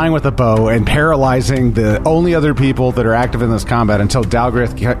that's flying with a bow and paralyzing the only other people that are active in this combat until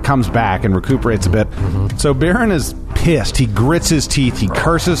Dalgrith comes back and recuperates a bit. So Baron is pissed. He grits his teeth. He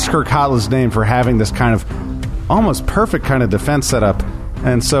curses Skirkatla's name for having this kind of almost perfect kind of defense setup.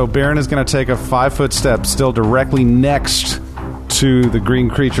 And so Baron is going to take a 5-foot step still directly next to the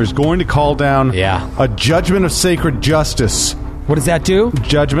green creature. Is going to call down a Judgment of Sacred Justice. What does that do?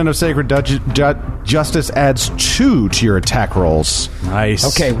 Judgment of Sacred Justice adds 2 to your attack rolls. Nice.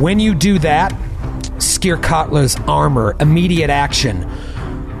 Okay, when you do that, Skirkatla's armor, immediate action,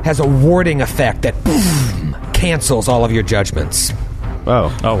 has a warding effect that cancels all of your judgments.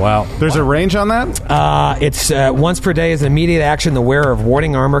 Oh, wow. There's a range on that? It's once per day as an immediate action. The wearer of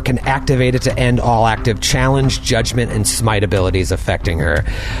warding armor can activate it to end all active challenge, judgment, and smite abilities affecting her.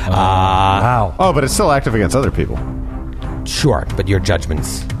 Wow. Oh, but it's still active against other people. Sure, but your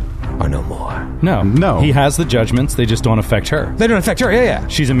judgments are no more. No. He has the judgments. They just don't affect her. They don't affect her. Yeah.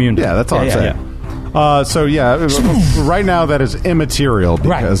 She's immune to Yeah, that's all I'm saying. Right now that is immaterial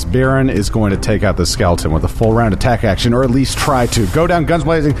because Baron is going to take out the skeleton with a full round attack action, or at least try to go down guns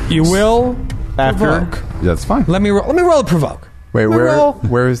blazing. You will after. provoke. Yeah, that's fine. Let me roll a provoke. Wait, Let me roll.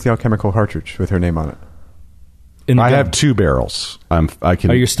 where is the alchemical cartridge with her name on it? In the I gun. have 2 barrels. I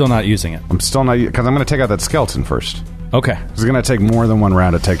can. Oh, you're still not using it. I'm still not because I'm going to take out that skeleton first. Okay. It's going to take more than one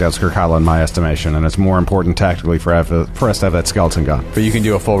round to take out Skirkatla in my estimation, and it's more important tactically for us to have that skeleton gone. But you can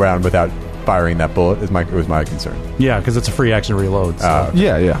do a full round without firing that bullet. Was my concern. Yeah, because it's a free action reload. So.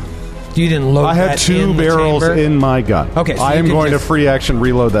 Yeah. You didn't load. I have that 2 in the barrels chamber? in my gun. Okay, so I you am can going to just- free action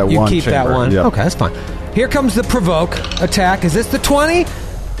reload that You one. keep chamber. that one. Yep. Okay, that's fine. Here comes the provoke attack. Is this the 20?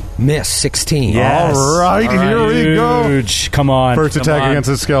 Miss 16. Yes. All right, here we go. Huge. Come on. First Come attack on. against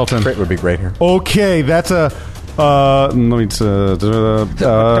the skeleton. Crit would be great here. Okay, that's a. Let me.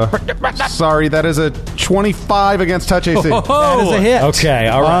 Sorry, that is a 25 against touch AC. That is a hit. Okay,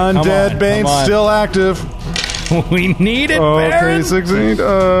 all right. Undead Bane still active. We need it, Okay, Baron. 16.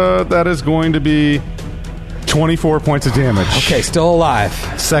 That is going to be 24 points of damage. Okay, still alive.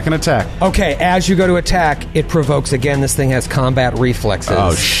 Second attack. Okay, as you go to attack, it provokes again. This thing has combat reflexes.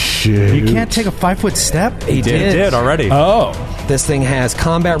 Oh shit! You can't take a 5-foot step? He It did already. Oh. This thing has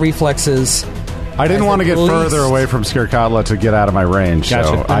combat reflexes. I didn't As want to at get least- further away from Skirkatla to get out of my range, so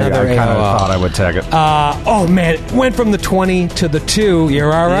Gotcha. I Another kind of AOL. thought I would tag it. Oh man, it went from the 20 to the 2.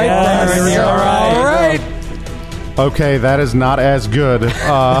 You're all right, Yes, Baron. You're all all right. right. Okay, that is not as good.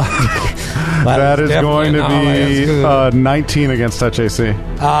 That is going to definitely not be 19 against touch AC.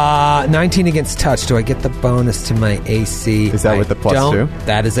 19 against touch. Do I get the bonus to my AC? Is that with the plus don't. 2?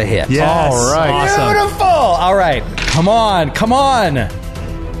 That is a hit. Yes. All right. Awesome. Beautiful. All right. Come on. Come on.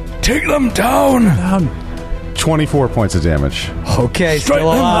 Take them down. 24 points of damage. Okay, still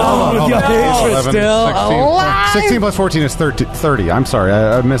alive. with your hatred. 11, Still 16, alive. 16 plus 14 is 30. I'm sorry,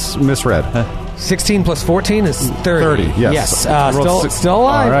 I misread. 16 plus 14 is 30. 30, yes. Rolled Still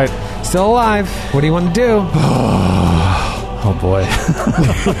alive. All right. Still alive. What do you want to do? Oh, boy.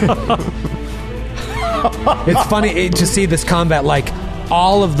 It's funny to see this combat, like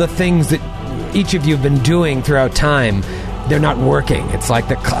all of the things that each of you have been doing throughout time, they're not working. It's like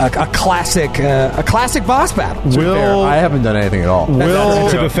a classic boss battle. I haven't done anything at all.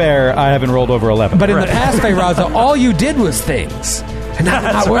 To be fair, I haven't rolled over 11. But in the past, Feyraza, all you did was things. And now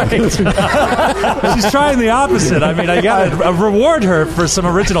they're not working. She's trying the opposite. I mean, I got to reward her for some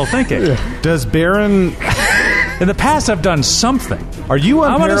original thinking. Does Baron In the past, I've done something. Are you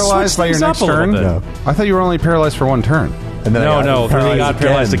I wanna unparalyzed switch by your things up next a little turn? bit. No. I thought you were only paralyzed for one turn. And then I No, then he got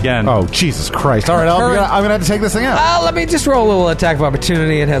paralyzed again. Oh, Jesus Christ. All right, I'm going to have to take this thing out. Let me just roll a little attack of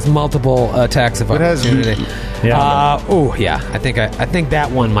opportunity. It has multiple attacks of It has- opportunity. Yeah. I think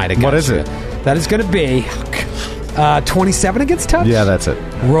that one might have got What is you. it? That is going to be 27 against touch. Yeah, that's it.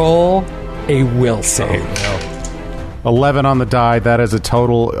 Roll a will save. 11 on the die. That is a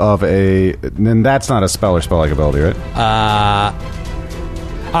total of a... And that's not a spell or spell-like ability, right?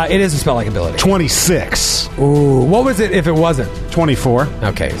 It is a spell-like ability. 26. Ooh, what was it if it wasn't? 24.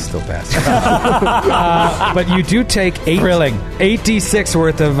 Okay, still passed. But you do take 8d6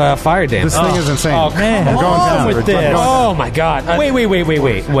 worth of fire damage. This thing is insane. Oh, man. We're going down. with We're this. going down. Oh my god. Wait.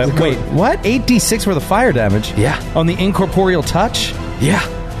 What? 8d6 worth of fire damage? Yeah. On the incorporeal touch? Yeah.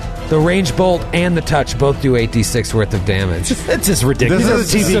 The range bolt and the touch both do 8d6 worth of damage. That's just ridiculous.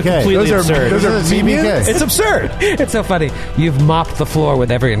 This is a TPK. Completely absurd. Those are TPK. It's absurd. It's so funny. You've mopped the floor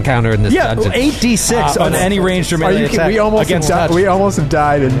with every encounter in this Yeah, dungeon. 8d6 on any ranged or melee attack We almost against have touch. we almost have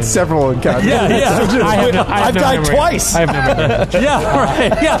died in several encounters. I've died memory. twice. I have no memory. Yeah,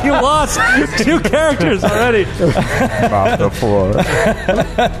 right. Yeah, you lost 2 characters already. Off the floor.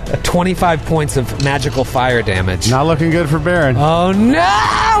 25 points of magical fire damage. Not looking good for Baron. Oh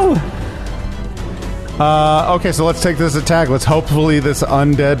no! Okay, so let's take this attack. Let's hopefully this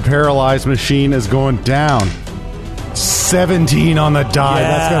undead paralyzed machine is going down. 17 on the die. Yeah.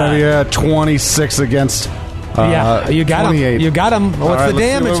 That's going to be a 26 against Yeah, you got 28. him. You got him. All What's right, the let's see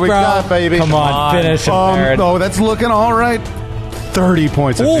damage, what we bro? got, baby. Come on, finish him, Baron. Oh, that's looking all right. 30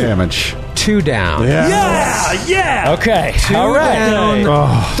 points of damage. 2 down. Yeah. Okay. 2 All right.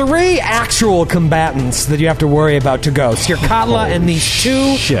 down. 3 actual combatants that you have to worry about to go. Skirkatla and these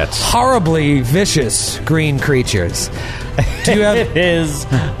 2 shit. horribly vicious green creatures. Do you have It is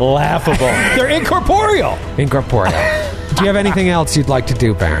laughable. They're incorporeal. incorporeal? Do you have anything else you'd like to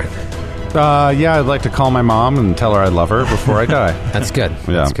do, Baron? Yeah, I'd like to call my mom and tell her I love her before I die. That's good.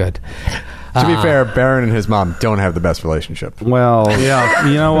 Yeah. That's good. To be fair, Baron and his mom don't have the best relationship. Well, yeah,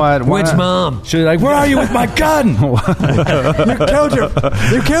 you know what? Which mom? She's like, where are you with my gun?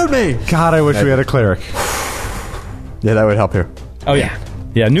 You killed me. God, I wish we had a cleric. Yeah, that would help here. Oh, yeah.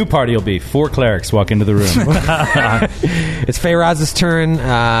 Yeah, new party will be 4 clerics walk into the room. It's Feyraz's turn.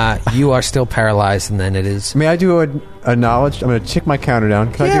 You are still paralyzed, and then it is. May I do a knowledge? I'm going to check my counter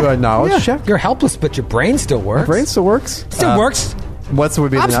down. Can I do a knowledge check? You're helpless, but your brain still works. Brain still works. still works. What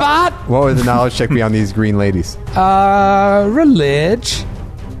would be I'm the spot. What would the knowledge check be on these green ladies? Relig.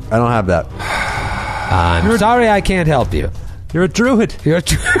 I don't have that. I'm sorry I can't help you. You're a druid. You're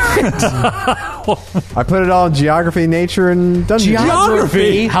I put it all in geography, nature, and dungeons.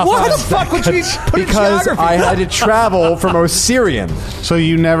 Geography? How What fun the fuck would you put in Because geography? I had to travel from Osirian. So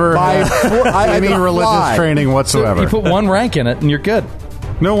you never By had four- I had any to religious fly. training whatsoever. You put 1 rank in it, and you're good.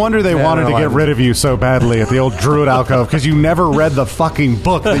 No wonder they wanted to no, get I- rid of you so badly at the old druid alcove, because you never read the fucking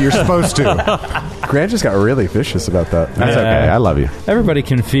book that you're supposed to. Grant just got really vicious about that. That's okay. I love you. Everybody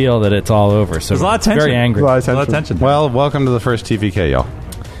can feel that it's all over. So There's a lot of tension. Very angry. A lot of A lot of tension. tension. Well, welcome to the first TVK, y'all.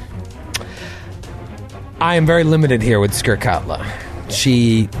 I am very limited here with Skirkatla.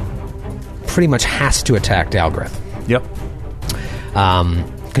 She pretty much has to attack Dalgrith. Yep.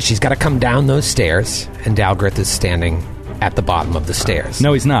 Because she's got to come down those stairs, and Dalgrith is standing at the bottom of the stairs.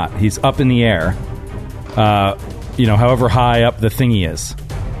 No, he's not. He's up in the air. However high up the thingy is.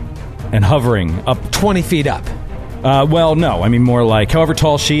 And hovering up. 20 feet up. Well, no. I mean, more like however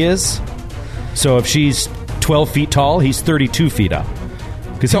tall she is. So if she's 12 feet tall, he's 32 feet up.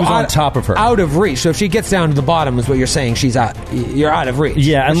 Because he was on top of her. Out of reach. So if she gets down to the bottom, is what you're saying. You're out of reach.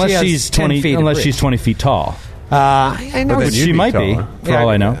 Yeah, But unless she has she's 10 20. feet of Unless reach. she's 20 feet tall. I know. But then But you'd She be might taller. be, for all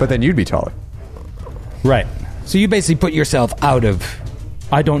I know. But then you'd be taller. Right. So you basically put yourself out of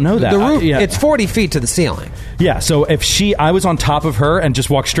I don't know that. the roof. Yeah. It's 40 feet to the ceiling. Yeah, so if I was on top of her and just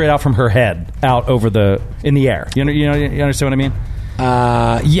walked straight out from her head out over in the air. You understand what I mean?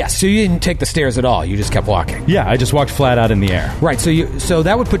 Yes. So you didn't take the stairs at all. You just kept walking. Yeah, I just walked flat out in the air. Right. So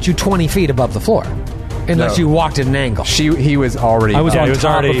that would put you 20 feet above the floor, unless you walked at an angle. He was already. I was on he was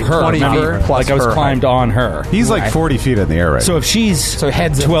top already of her. 20 remember? feet plus like I was her climbed on her. He's like 40 feet in the air right So if she's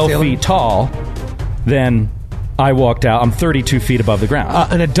heads in the 12 ceiling? feet tall, then I walked out. I'm 32 feet above the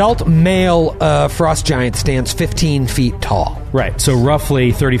ground. An adult male frost giant stands 15 feet tall. Right, so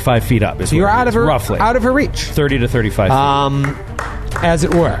roughly 35 feet up. So you're out of her roughly out of her reach, 30 to 35 feet. as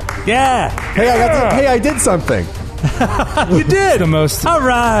it were. Yeah. Hey, I did something. You did. The most. All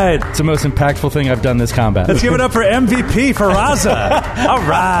right. It's the most impactful thing I've done this combat. Let's give it up for MVP for Raza. All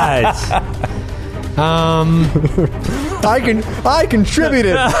right. I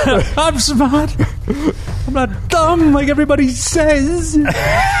contributed. I'm smart. I'm not dumb like everybody says.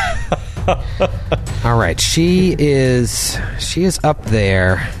 All right, she is up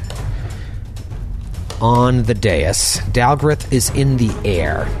there on the dais. Dalgrith is in the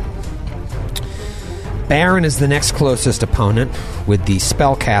air. Baron is the next closest opponent, with the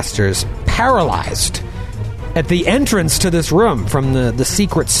spellcasters paralyzed at the entrance to this room from the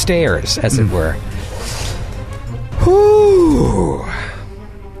secret stairs, as it were. Whew.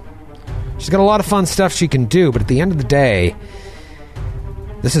 She's got a lot of fun stuff she can do, but at the end of the day,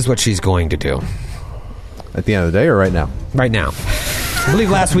 this is what she's going to do. At the end of the day or right now? Right now. I believe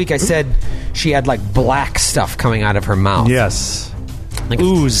last week I said she had, like, black stuff coming out of her mouth. Yes. Like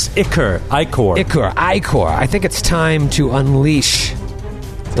Ooze, ichor. Ichor. I think it's time to unleash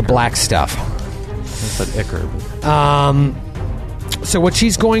the black stuff. I said ichor. So what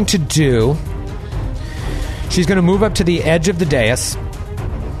she's going to do, she's going to move up to the edge of the dais.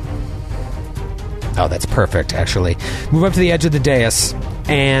 Oh, that's perfect, actually. Move up to the edge of the dais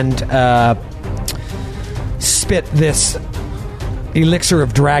and spit this elixir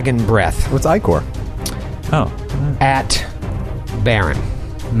of dragon breath What's Icor? Oh. at Baron.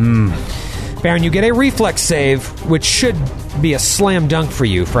 Baron, you get a reflex save, which should be a slam dunk for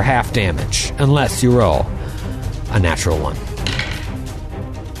you for half damage, unless you roll a natural one.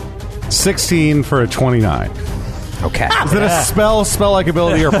 16 for a 29. Okay. Is it a spell-like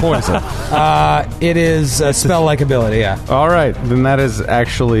ability, or poison? It is a spell-like ability, yeah. All right, then that is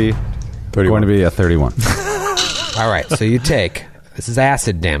actually 31. going to be a 31. All right, so you take... This is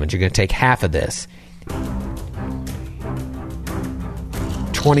acid damage. You're going to take half of this.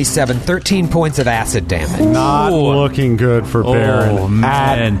 27, 13 points of acid damage. Not looking good for Baron. Oh,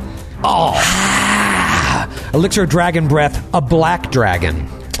 man. Elixir of Dragon Breath, a black dragon.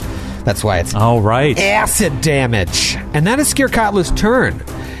 That's why it's All right. acid damage. And that is Skirkatla's turn.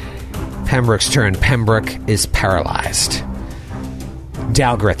 Pembroke's turn. Pembroke is paralyzed.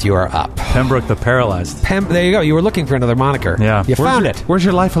 Dalgrith, you are up. Pembroke the Paralyzed. There you go. You were looking for another moniker. Yeah. You found it. Where's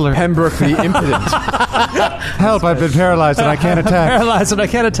your life alert? Pembroke the Impotent. Help, I've been paralyzed and I can't attack. Paralyzed and I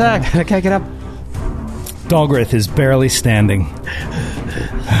can't attack. I can't get up. Dalgrith is barely standing.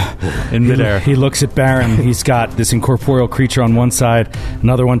 In midair. He looks at Baron. He's got this incorporeal creature on one side,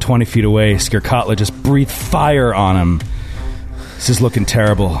 another one 20 feet away. Skirkatla just breathed fire on him. This is looking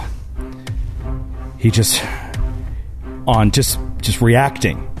terrible. He just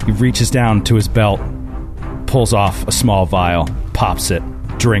reacting. He reaches down to his belt, pulls off a small vial, pops it,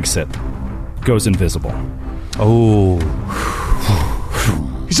 drinks it, goes invisible. Oh.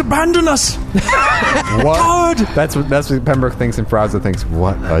 He's abandoned us. What? That's what Pembroke thinks, and Frauza thinks,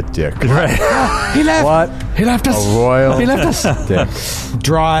 what a dick. Right. He left. What? He left us. A royal He left us. dick.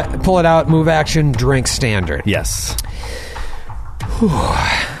 Draw, pull it out, move action, drink standard. Yes.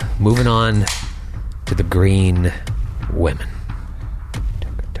 Moving on to the green women.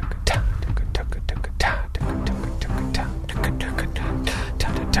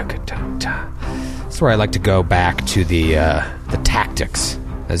 That's where I like to go back to the tactics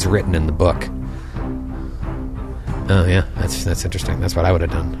as written in the book. Oh yeah, that's interesting. That's what I would have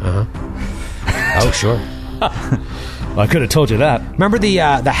done. Oh sure. Well, I could have told you that. Remember the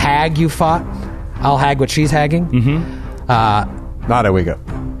hag you fought? I'll hag what she's hagging. Not a Wego.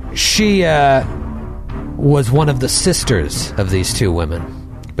 She was one of the sisters of these two women,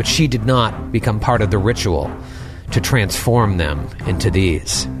 but she did not become part of the ritual to transform them into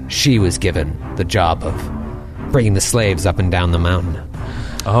these. She was given the job of bringing the slaves up and down the mountain.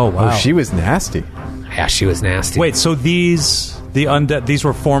 Oh, wow. Oh, she was nasty. Yeah, she was nasty. Wait, so the undead, these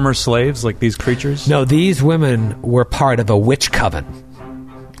were former slaves, like these creatures? No, these women were part of a witch coven.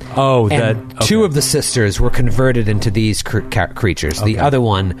 Oh, And two of the sisters were converted into these creatures. The other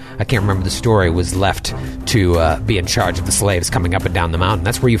one, I can't remember the story, was left to be in charge of the slaves coming up and down the mountain.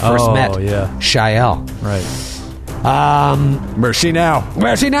 That's where you first met Shael. Right. Where's she now?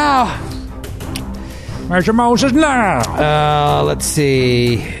 Where's she now? Where's your Moses now? Let's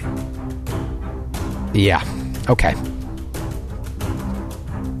see. Yeah. Okay.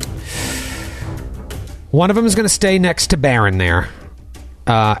 One of them is going to stay next to Baron there.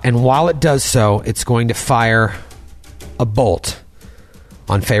 And while it does so, it's going to fire a bolt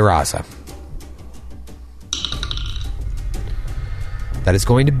on Feyraza. That is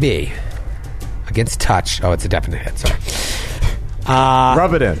going to be against touch. Oh, it's a definite hit. Sorry.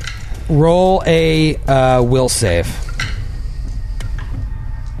 Rub it in. Roll a will save.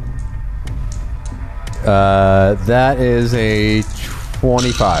 That is a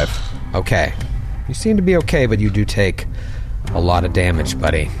 25. Okay. You seem to be okay, but you do take a lot of damage,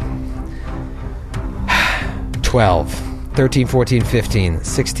 buddy. 12, 13, 14, 15,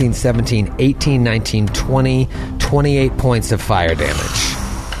 16, 17, 18, 19, 20, 28 points of fire damage.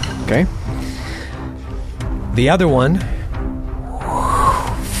 Okay. The other one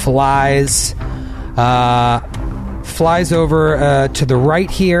flies over to the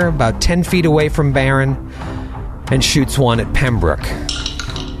right here, about 10 feet away from Baron, and shoots one at Pembroke.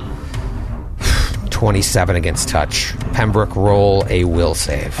 27 against touch. Pembroke, roll a will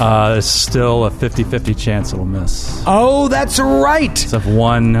save. There's still a 50-50 chance it'll miss. Oh, that's right! So I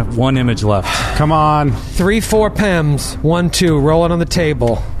have one image left. Come on. 3-4 Pems. 1-2. Roll it on the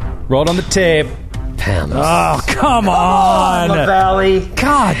table. Roll it on the tape. Pems. Oh, come on! Valley.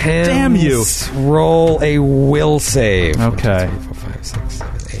 God damn you. Roll a will save. Okay. 1, 2, 3, 4, 5, 6,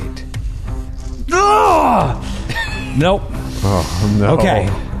 7, 8. Nope. Oh, no. Okay.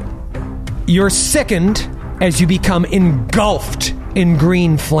 You're sickened as you become engulfed in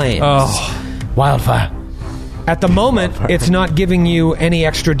green flames. Wildfire. At the moment, it's not giving you any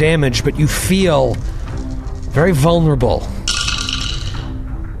extra damage, but you feel very vulnerable.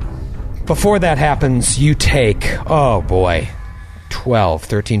 Before that happens, you take, 12,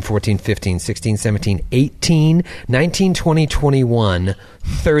 13, 14, 15, 16, 17, 18, 19, 20, 21,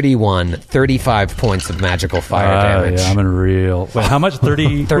 31, 35 points of magical fire damage. Yeah, I'm in real... Wait, how much?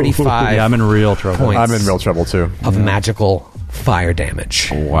 30? 35 Yeah, I'm in real trouble. points. I'm in real trouble, too. Of magical fire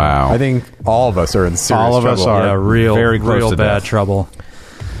damage. Wow. I think all of us are in serious All of us trouble. are. Yeah, real, very close real to bad death. trouble.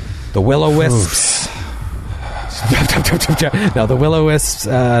 The Will-O-Wisps. No, the Will-O-Wisps,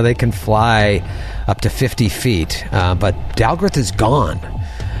 they can fly up to 50 feet, but Dalgrith is gone.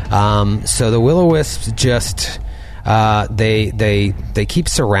 So the Will-O-Wisps just... they keep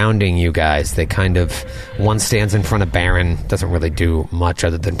surrounding you guys. They kind of... One stands in front of Baron, doesn't really do much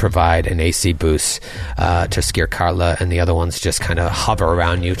other than provide an AC boost to scare Carla, and the other ones just kind of hover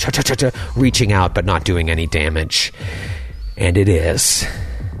around you, reaching out but not doing any damage. And it is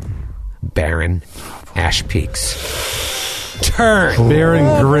Baron Ashpeak's turn.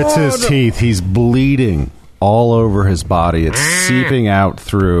 Baron grits his teeth. He's bleeding all over his body. It's seeping out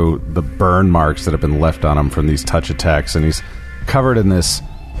through the burn marks that have been left on him from these touch attacks, and he's covered in this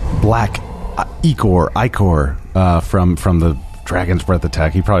black ichor from the Dragon's Breath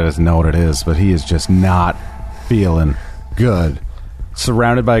attack. He probably doesn't know what it is, but he is just not feeling good.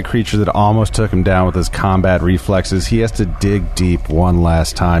 Surrounded by a creature that almost took him down with his combat reflexes, he has to dig deep one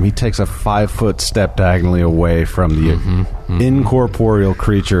last time. He takes a 5-foot step diagonally away from the incorporeal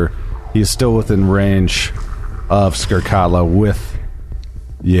creature. He is still within range of Skirkatla with...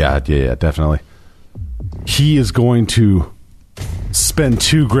 Yeah, definitely. He is going to spend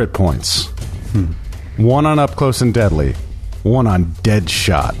 2 grit points. One on Up Close and Deadly, one on Dead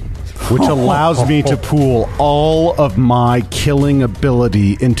Shot, which allows me to pool all of my killing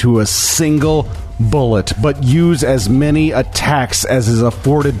ability into a single bullet, but use as many attacks as is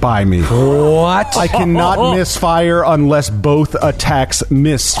afforded by me. What? I cannot misfire unless both attacks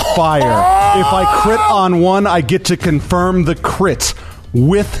misfire. If I crit on one, I get to confirm the crit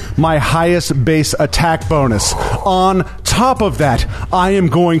with my highest base attack bonus. On top of that, I am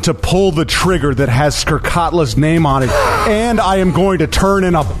going to pull the trigger that has Skirkatla's name on it, and I am going to turn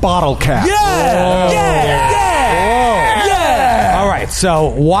in a bottle cap. All right, so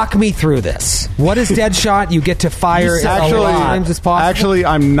walk me through this. What is Dead Shot? You get to fire as many times as possible? Actually,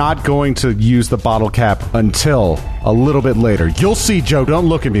 I'm not going to use the bottle cap until a little bit later. You'll see, Joe. Don't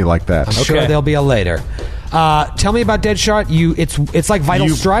look at me like that. I'm sure there'll be a later. Tell me about Dead Shot. It's like Vital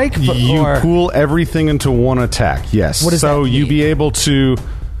Strike? You pool everything into one attack, yes. What does that mean? You be able to...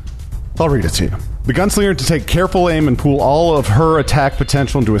 I'll read it to you. The gunslinger to take careful aim and pool all of her attack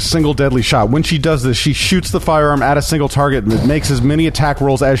potential into a single deadly shot. When she does this, she shoots the firearm at a single target and makes as many attack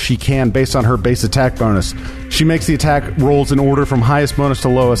rolls as she can based on her base attack bonus. She makes the attack rolls in order from highest bonus to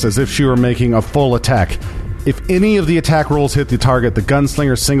lowest as if she were making a full attack. If any of the attack rolls hit the target, the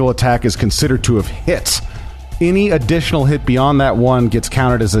gunslinger's single attack is considered to have hit. Any additional hit beyond that one gets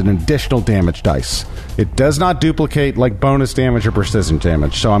counted as an additional damage dice. It does not duplicate like bonus damage or precision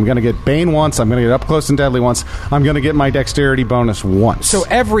damage. So I'm going to get Bane once, I'm going to get Up Close and Deadly once, I'm going to get my dexterity bonus once. So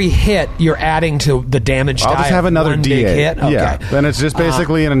every hit, you're adding to the damage die. I'll just have another one D8. big hit? Okay. Yeah, then it's just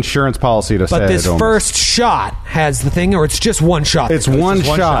basically an insurance policy to say But this it first shot has the thing, or it's just one shot? It's one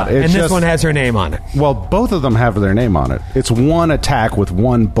shot. And It's this just- one has her name on it. Well, both of them have their name on it. It's one attack with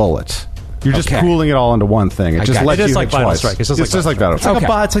one bullet. You're just Okay. pooling it all into one thing. It I just got lets it. It you is like hit Vital twice. Strike. It's just like Vital Strike.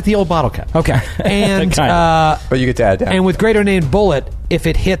 Okay. It's like the old bottle cap. Okay. And But you get to add down. and with greater named bullet, if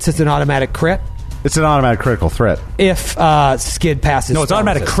it hits, it's an automatic crit. It's an automatic critical threat. If Skid passes, No, it's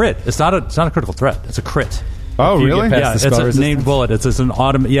automatic spells. crit. It's not a critical threat. It's a crit. Oh, you really? get Yeah, the it's spell a resistance? named bullet. It's an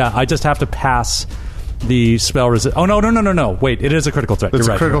automatic. Yeah, I just have to pass the spell resist. Oh, no. Wait, it is a critical threat. It's You're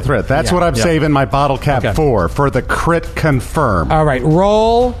a right, critical you're threat. That's what I'm saving my bottle cap Okay. for the crit confirm. All right,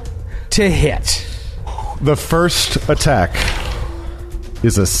 roll to hit. The first attack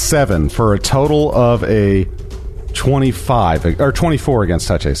is a 7 for a total of a 25 or 24 against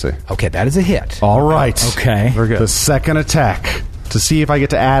touch AC. Okay, that is a hit. All right. Okay. We're good. The second attack, to see if I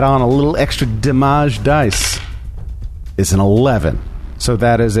get to add on a little extra damage dice, is an 11. So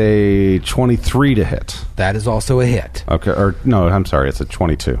that is a 23 to hit. That is also a hit. Okay, or no, I'm sorry, it's a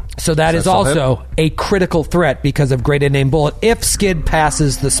 22. So that is still hit? also a critical threat because of Great Unnamed Bullet if Skid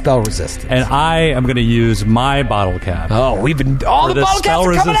passes the spell resistance. And I am going to use my bottle cap. Oh, we've been all for the the bottle caps spell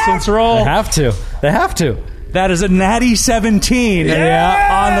are coming resistance out. roll. They have to. That is a natty 17 on the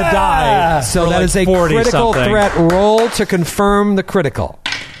die. So for that like is a 40 critical something. threat. Roll to confirm the critical.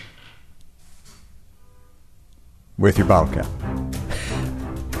 With your bottle cap.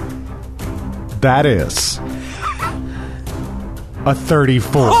 That is a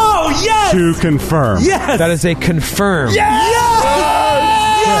 34. Oh, yes! To confirm. Yes! That is a confirm. Yes!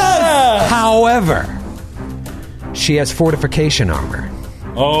 However, she has fortification armor.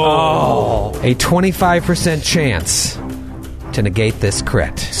 Oh. A 25% chance to negate this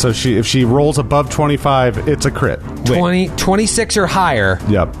crit. So if she rolls above 25, it's a crit. 26 or higher,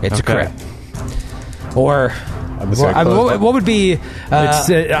 Yep. it's Okay. a crit. Or what would be...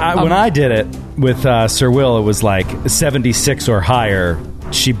 When I did it with Sir Will, it was like 76 or higher.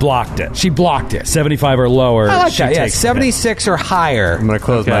 She blocked it. she blocked it. 75 or lower. I like she that, yeah. takes the hit. 76 or higher, I'm going to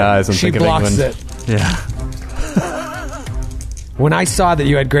close Okay. my eyes and she think of blocks England. it. Yeah. When I saw that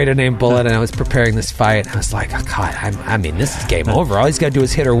you had Great Unnamed Bullet and I was preparing this fight, I was like, oh, God, I mean, this is game over. All he's got to do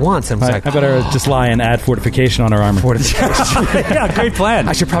is hit her once. And I was like, I better just lie and add fortification on her armor. fortification. Yeah, great plan.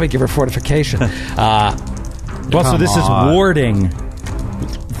 I should probably give her fortification. Well, so this is on. warding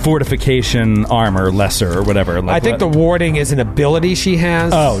fortification armor lesser or whatever. I think the warding is an ability she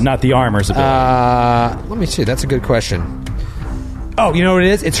has. Oh, not the armor's ability. Let me see. That's a good question. Oh, you know what it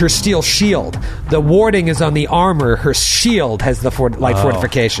is? It's her steel shield. The warding is on the armor. Her shield has the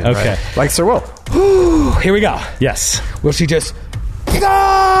fortification. okay. Like Sir Will. Here we go. Yes. Will she just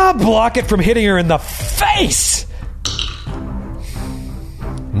block it from hitting her in the face?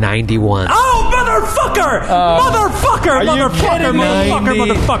 91. Oh, motherfucker! Motherfucker!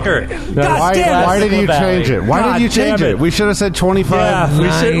 God damn it! Why did you change it? Why God did you change damn it? it. We should have said 25.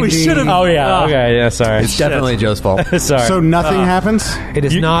 Yeah, we should have. Oh, yeah. Okay, yeah, sorry. It's definitely Joe's fault. sorry. So nothing happens? It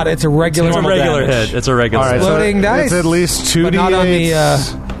is not. It's a regular. It's a regular damage. hit. It's a regular All right, hit. so Exploding dice. it's at least But not on the,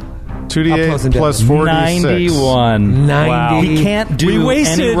 2d8 close and plus down. 46. 91. 90. Wow. We can't do We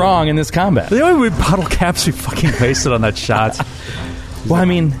wasted- any wrong in this combat. The only bottle caps we fucking wasted on that shot. Well, I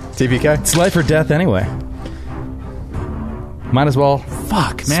mean, TPK? it's life or death anyway. Might as well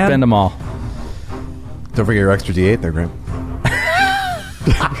Fuck, man. spend them all. Don't forget your extra D8 there, Graham.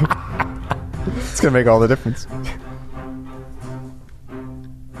 It's going to make all the difference.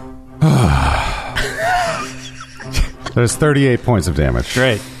 There's 38 points of damage.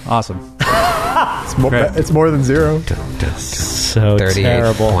 Great. Awesome. It's more than 0. So 38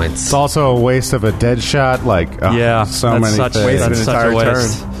 terrible. points. It's also a waste of a dead shot. Like, Yeah. so that's many such, things. Wasted That's an such a entire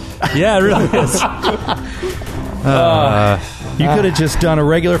waste. Yeah, it really is. You could have just done a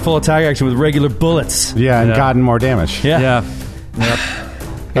regular full attack action with regular bullets. Yeah, and Yeah. gotten more damage. Yeah. Yeah.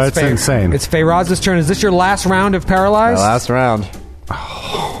 That's insane. It's Feyraz's turn. Is this your last round of paralyzed? Last round.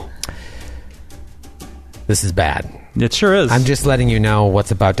 This is bad. It sure is. I'm just letting you know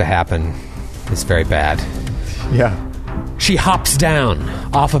what's about to happen. It's very bad. Yeah. She hops down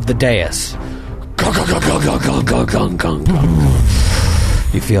off of the dais. Gong, gong, gong, gong, gong, gong, gong, gong, gong.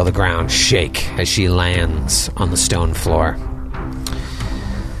 You feel the ground shake as she lands on the stone floor.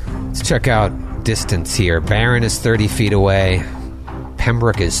 Let's check out distance here. Baron is 30 feet away.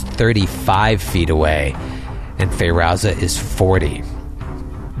 Pembroke is 35 feet away. And Feyraza is 40.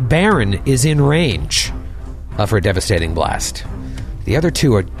 Baron is in range of her devastating blast. The other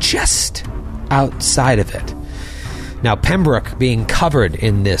two are just outside of it. Now, Pembroke, being covered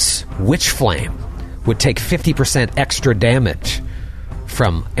in this witch flame, would take 50% extra damage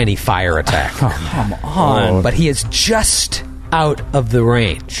from any fire attack. Come on. But he is just out of the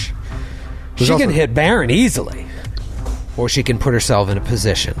range. She can hit Baron easily, or she can put herself in a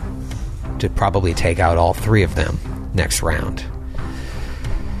position to probably take out all three of them next round.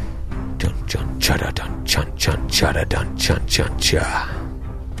 Dun chun chada dun chun chun chada dun chun chun cha.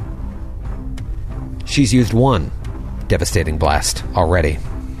 She's used one devastating blast already.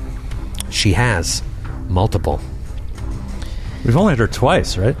 She has multiple. We've only hit her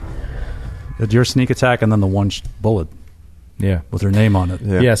twice, right? Your sneak attack and then the one bullet. Yeah. with her name on it.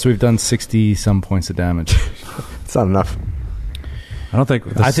 Yeah, so we've done 60-some points of damage. It's not enough. I don't think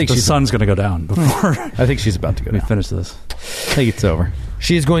the sun's going to go down before I think she's about to go we down. finish this. I think it's over.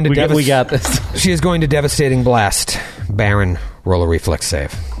 She is going to We got this. She is going to devastating blast. Baron, roll a reflex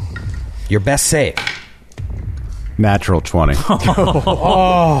save. Your best save. Natural 20.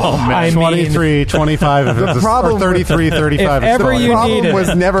 I mean, 23, 25, The problem or 33, 35. if ever it's you still- Problem needed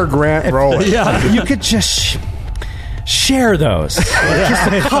was never Grant rolling. You could just share those.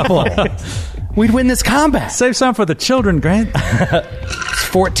 Just a couple. We'd win this combat. Save some for the children, Grant.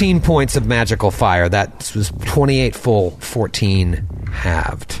 14 points of magical fire. That was 28 full, 14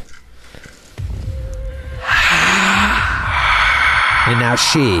 halved. And now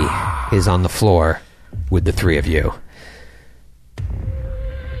she is on the floor with the three of you.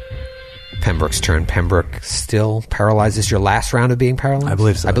 Pembroke's turn. Pembroke still paralyzes your last round of being paralyzed? I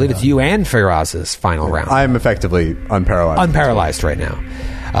believe so, I believe it's yeah. you and Firaz's final round. I'm effectively unparalyzed. Unparalyzed right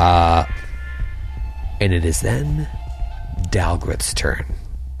now. And it is then Dalgrith's turn.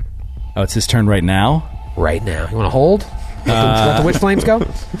 Oh, it's his turn right now? Right now. You want to hold? Let the witch flames go?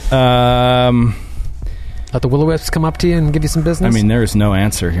 Let the will-o-wisps come up to you and give you some business? I mean, there is no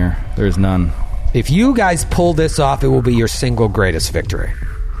answer here. There is none. if you guys pull this off, it will be your single greatest victory.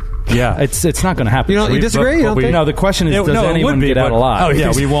 Yeah, It's not going to happen. You don't- you disagree? You don't think? No, the question is, does anyone get out alive? Oh,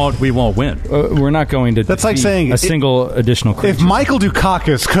 yeah, we won't win. We're not going to. That's like defeat saying a single additional creature. If Michael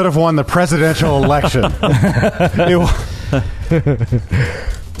Dukakis could have won the presidential election,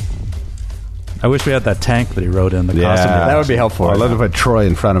 I wish we had that tank that he rode in the costume. Yeah, That would be helpful. I'd love to put Troy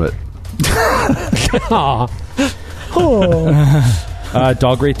in front of it.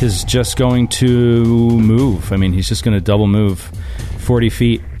 Dalgraith is just going to move. I mean, he's just going to double move 40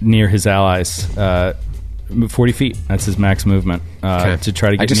 feet near his allies. 40 feet. That's his max movement to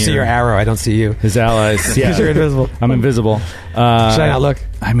try to get I just near see your arrow. I don't see you. his allies. Yeah, You're invisible. I'm invisible. Should I not look?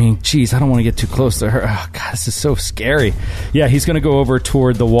 I mean, geez, I don't want to get too close to her. Oh, God, this is so scary. Yeah, he's going to go over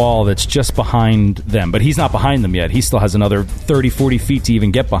toward the wall that's just behind them. But he's not behind them yet. He still has another 30, 40 feet to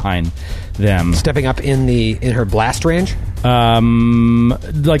even get behind them. Stepping up in her blast range? Off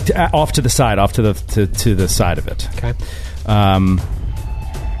to the side, off to the side of it. Okay.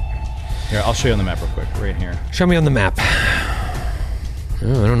 Here, I'll show you on the map real quick. Right here. Show me on the map.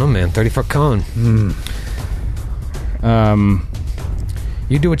 Oh, I don't know, man. 30-foot cone.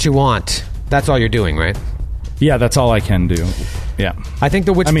 You do what you want. That's all you're doing, right? Yeah, that's all I can do. Yeah. I think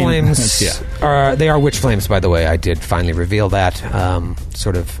the witch flames yeah. they are witch flames, by the way. I did finally reveal that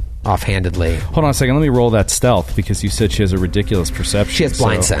sort of offhandedly. Hold on a second. Let me roll that stealth because you said she has a ridiculous perception. She has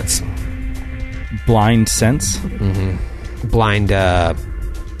blind sense. Blind sense? Blind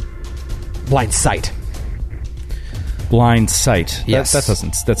sight. Blind sight. Yes.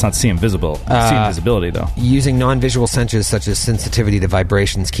 That's not see invisible. See invisibility though. Using non-visual senses such as sensitivity to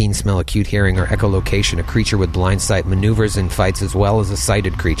vibrations, keen smell, acute hearing, or echolocation, a creature with blind sight maneuvers in fights as well as a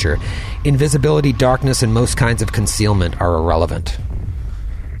sighted creature. Invisibility, darkness, and most kinds of concealment are irrelevant,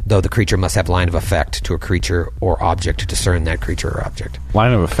 though the creature must have line of effect to a creature or object to discern that creature or object.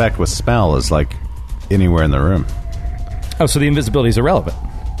 Line of effect with spell is like anywhere in the room. Oh, so the invisibility is irrelevant.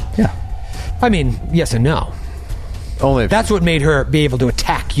 Yeah. I mean, yes and no. Only if That's what made her be able to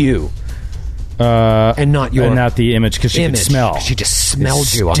attack you, and not your And not the image because she image. could smell. She just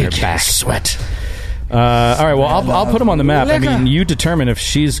smelled you on her Stinky back. sweat. All right. Well, I'll put him on the map. I mean, you determine if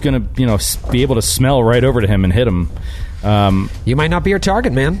she's going to, be able to smell right over to him and hit him. You might not be her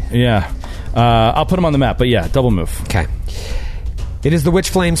target, man. Yeah. I'll put him on the map. But yeah, double move. Okay. It is the Witch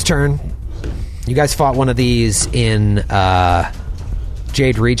Flame's turn. You guys fought one of these in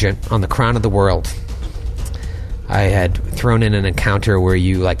Jade Regent on the Crown of the World. I had thrown in an encounter where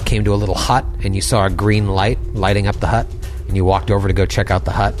you came to a little hut and you saw a green light lighting up the hut, and you walked over to go check out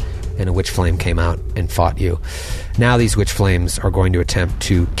the hut, and a witch flame came out and fought you. Now these witch flames are going to attempt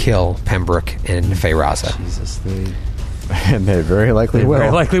to kill Pembroke and Feyraza. and they very likely will.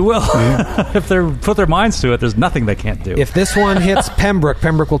 Very likely will. If they put their minds to it, there's nothing they can't do. If this one hits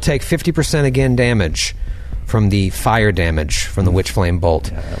Pembroke will take 50% again damage from the fire damage from the witch flame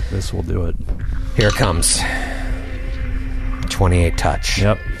bolt. Yeah, this will do it. Here it comes. 28 touch.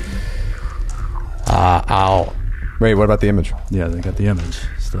 Yep. Wait, what about the image? Yeah, they got the image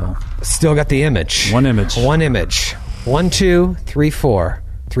still. Still got the image. One image. 1, 2, 3, 4.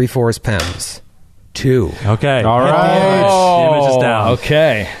 3, 4 is Pems. 2. Okay. all right. The image is down.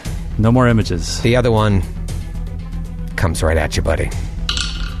 Okay. No more images. The other one comes right at you, buddy.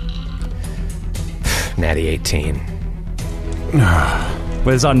 Natty 18.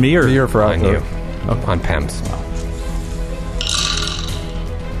 But it's on me or You're for On you. On Pems.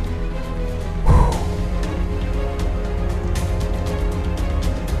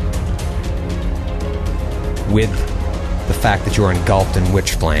 with the fact that you're engulfed in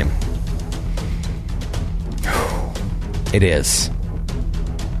witch flame. It is.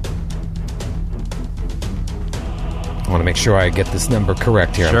 I want to make sure I get this number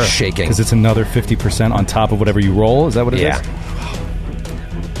correct here. I'm shaking. Because it's another 50% on top of whatever you roll. Is that what it is? Yeah.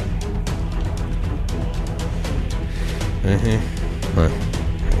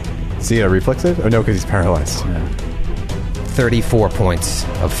 Is he reflexive? Oh, no, because he's paralyzed. 34 points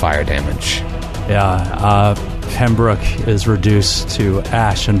of fire damage. Yeah, Pembroke is reduced to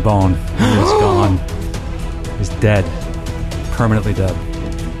ash and bone. He is gone. He's dead. Permanently dead.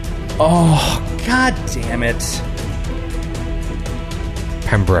 Oh, god damn it.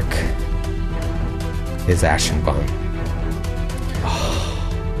 Pembroke is ash and bone.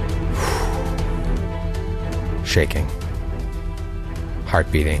 Shaking.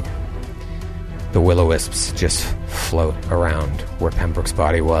 Heart beating. The will-o-wisps just float around where Pembroke's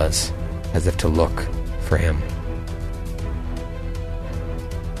body was, as if to look for him.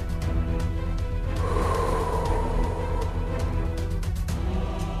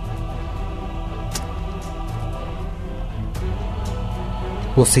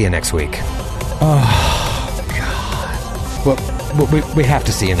 We'll see you next week. Oh, God. Well, we have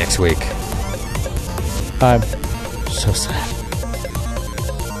to see you next week. I'm so sad.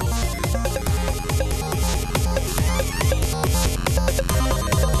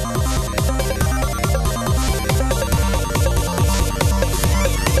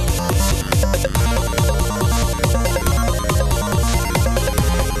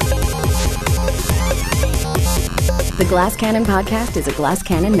 The Glass Cannon Podcast is a Glass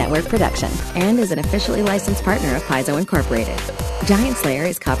Cannon Network production and is an officially licensed partner of Paizo Incorporated. Giant Slayer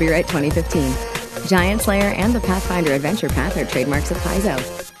is copyright 2015. Giant Slayer and the Pathfinder Adventure Path are trademarks of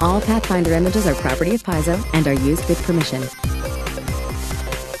Paizo. All Pathfinder images are property of Paizo and are used with permission.